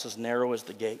heaven. The Bible says narrow is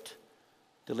the gate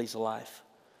that leads to life.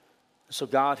 So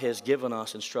God has given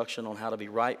us instruction on how to be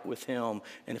right with Him.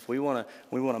 And if we want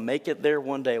to make it there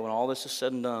one day when all this is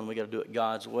said and done, we got to do it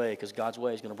God's way, because God's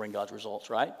way is going to bring God's results,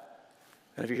 right?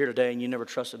 And if you're here today and you never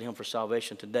trusted Him for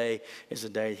salvation, today is the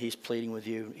day He's pleading with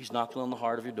you. He's knocking on the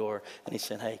heart of your door, and He's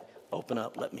saying, hey, open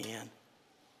up, let me in.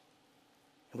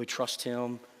 And we trust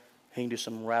Him. He can do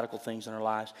some radical things in our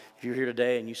lives. If you're here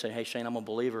today and you say, hey, Shane, I'm a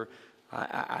believer.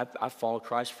 I've followed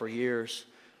Christ for years,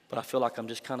 but I feel like I'm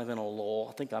just kind of in a lull.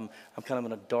 I think I'm kind of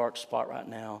in a dark spot right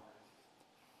now.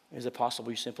 Is it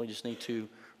possible you simply just need to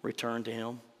return to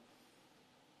Him?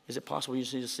 Is it possible you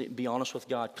just need to be honest with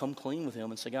God? Come clean with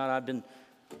Him and say, God, I've been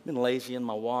lazy in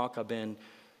my walk. I've been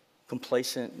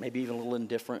complacent, maybe even a little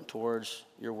indifferent towards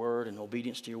your word and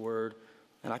obedience to your word.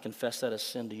 And I confess that as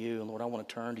sin to you. And Lord, I want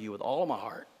to turn to you with all of my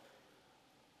heart.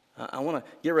 I want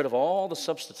to get rid of all the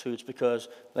substitutes because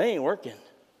they ain't working.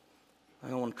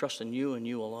 I want to trust in you and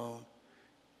you alone.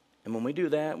 And when we do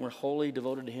that, we're wholly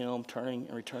devoted to Him, turning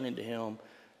and returning to Him.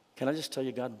 Can I just tell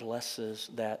you, God blesses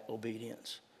that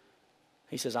obedience.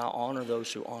 He says, I honor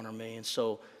those who honor me. And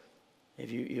so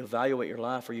if you evaluate your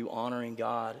life, are you honoring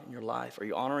God in your life? Are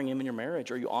you honoring Him in your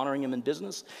marriage? Are you honoring Him in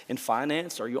business, in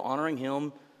finance? Are you honoring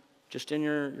Him just in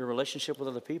your relationship with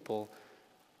other people?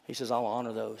 He says, I'll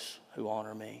honor those who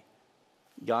honor me.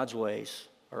 God's ways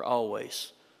are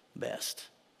always best.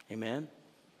 Amen?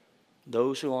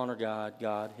 Those who honor God,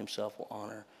 God Himself will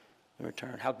honor in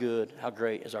return. How good, how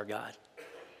great is our God?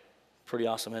 Pretty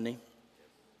awesome, isn't He?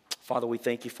 Father, we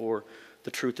thank you for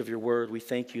the truth of your word. We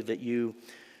thank you that you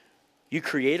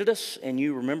created us and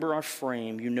you remember our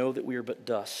frame. You know that we are but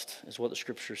dust, is what the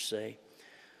scriptures say.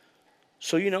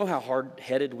 So you know how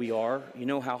hard-headed we are. You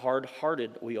know how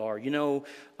hard-hearted we are. You know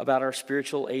about our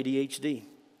spiritual ADHD.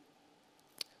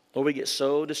 Lord, we get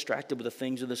so distracted with the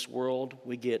things of this world.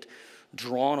 We get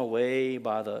drawn away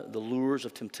by the lures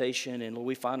of temptation, and Lord,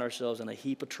 we find ourselves in a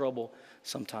heap of trouble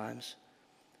sometimes.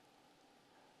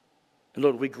 And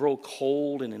Lord, we grow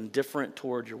cold and indifferent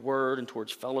towards your word and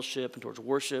towards fellowship and towards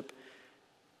worship.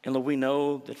 And Lord, we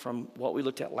know that from what we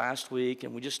looked at last week,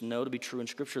 and we just know to be true in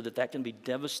Scripture, that can be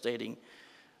devastating,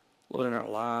 Lord, in our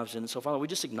lives. And so, Father, we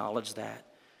just acknowledge that.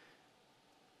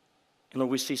 And Lord,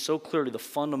 we see so clearly the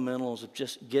fundamentals of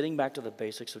just getting back to the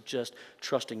basics of just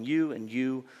trusting you and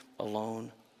you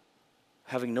alone,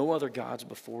 having no other gods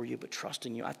before you, but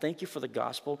trusting you. I thank you for the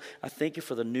gospel. I thank you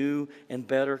for the new and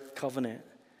better covenant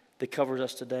that covers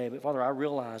us today. But Father, I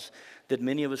realize that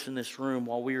many of us in this room,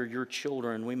 while we are your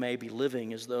children, we may be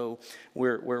living as though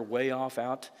we're way off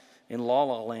out in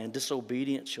la-la land,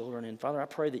 disobedient children. And Father, I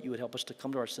pray that you would help us to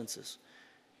come to our senses.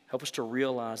 Help us to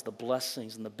realize the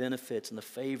blessings and the benefits and the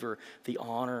favor, the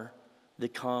honor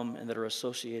that come and that are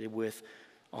associated with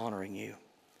honoring you.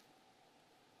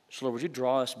 So Lord, would you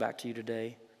draw us back to you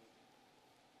today?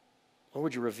 Lord,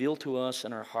 would you reveal to us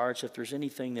in our hearts if there's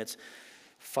anything that's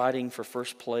fighting for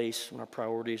first place in our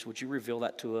priorities? Would you reveal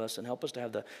that to us and help us to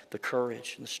have the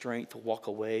courage and the strength to walk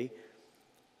away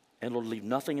and, Lord, leave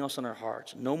nothing else in our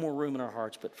hearts, no more room in our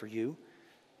hearts but for you?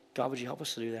 God, would you help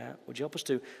us to do that? Would you help us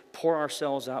to pour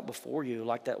ourselves out before you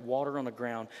like that water on the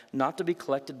ground, not to be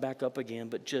collected back up again,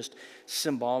 but just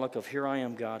symbolic of, here I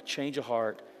am, God, change a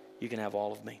heart, you can have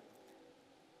all of me.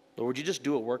 Lord, would you just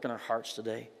do a work in our hearts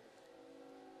today?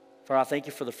 Father, I thank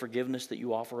you for the forgiveness that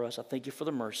you offer us. I thank you for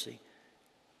the mercy.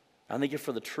 I thank you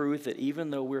for the truth that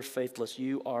even though we're faithless,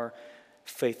 you are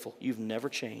faithful. You've never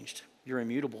changed. You're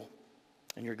immutable,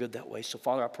 and you're good that way. So,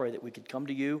 Father, I pray that we could come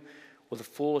to you with a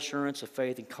full assurance of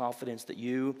faith and confidence that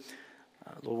you,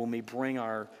 Lord, when we bring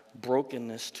our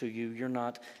brokenness to you, you're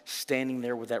not standing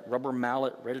there with that rubber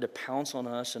mallet ready to pounce on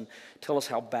us and tell us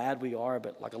how bad we are,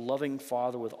 but like a loving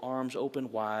Father with arms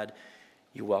open wide,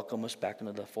 you welcome us back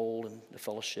into the fold and the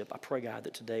fellowship. I pray, God,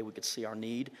 that today we could see our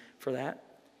need for that.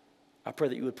 I pray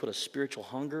that you would put a spiritual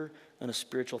hunger and a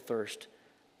spiritual thirst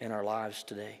in our lives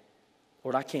today.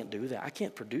 Lord, I can't do that. I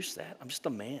can't produce that. I'm just a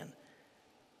man.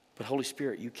 But Holy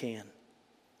Spirit, you can.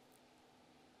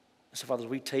 So, Father, as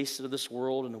we tasted of this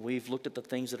world and we've looked at the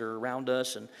things that are around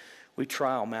us and we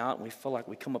try them out and we feel like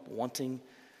we come up wanting,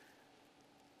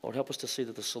 Lord, help us to see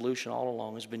that the solution all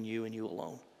along has been you and you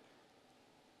alone.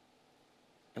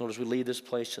 And Lord, as we leave this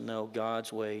place to know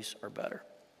God's ways are better.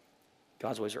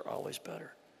 God's ways are always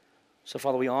better. So,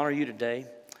 Father, we honor you today,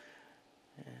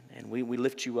 and we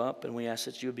lift you up, and we ask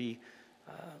that you would be,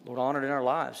 Lord, honored in our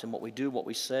lives in what we do, what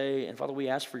we say. And, Father, we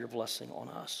ask for your blessing on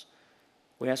us.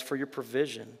 We ask for your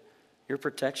provision, your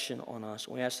protection on us.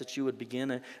 We ask that you would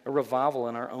begin a revival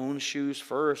in our own shoes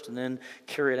first, and then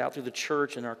carry it out through the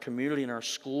church, in our community, in our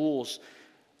schools,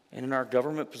 and in our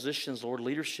government positions, Lord,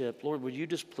 leadership. Lord, would you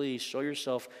just please show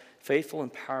yourself faithful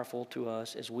and powerful to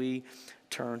us as we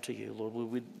turn to you,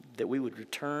 Lord, that we would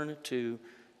return to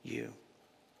you.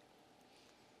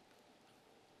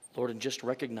 Lord, and just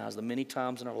recognize the many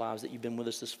times in our lives that you've been with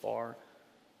us this far,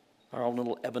 our own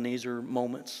little Ebenezer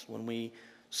moments when we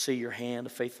see your hand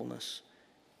of faithfulness.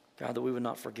 God, that we would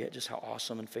not forget just how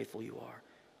awesome and faithful you are.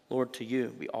 Lord, to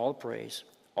you be all the praise,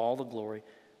 all the glory,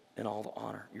 and all the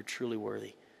honor. You're truly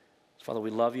worthy. Father,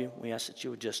 we love you. We ask that you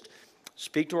would just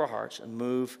speak to our hearts and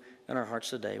move in our hearts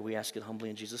today. We ask it humbly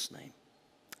in Jesus' name.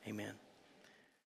 Amen.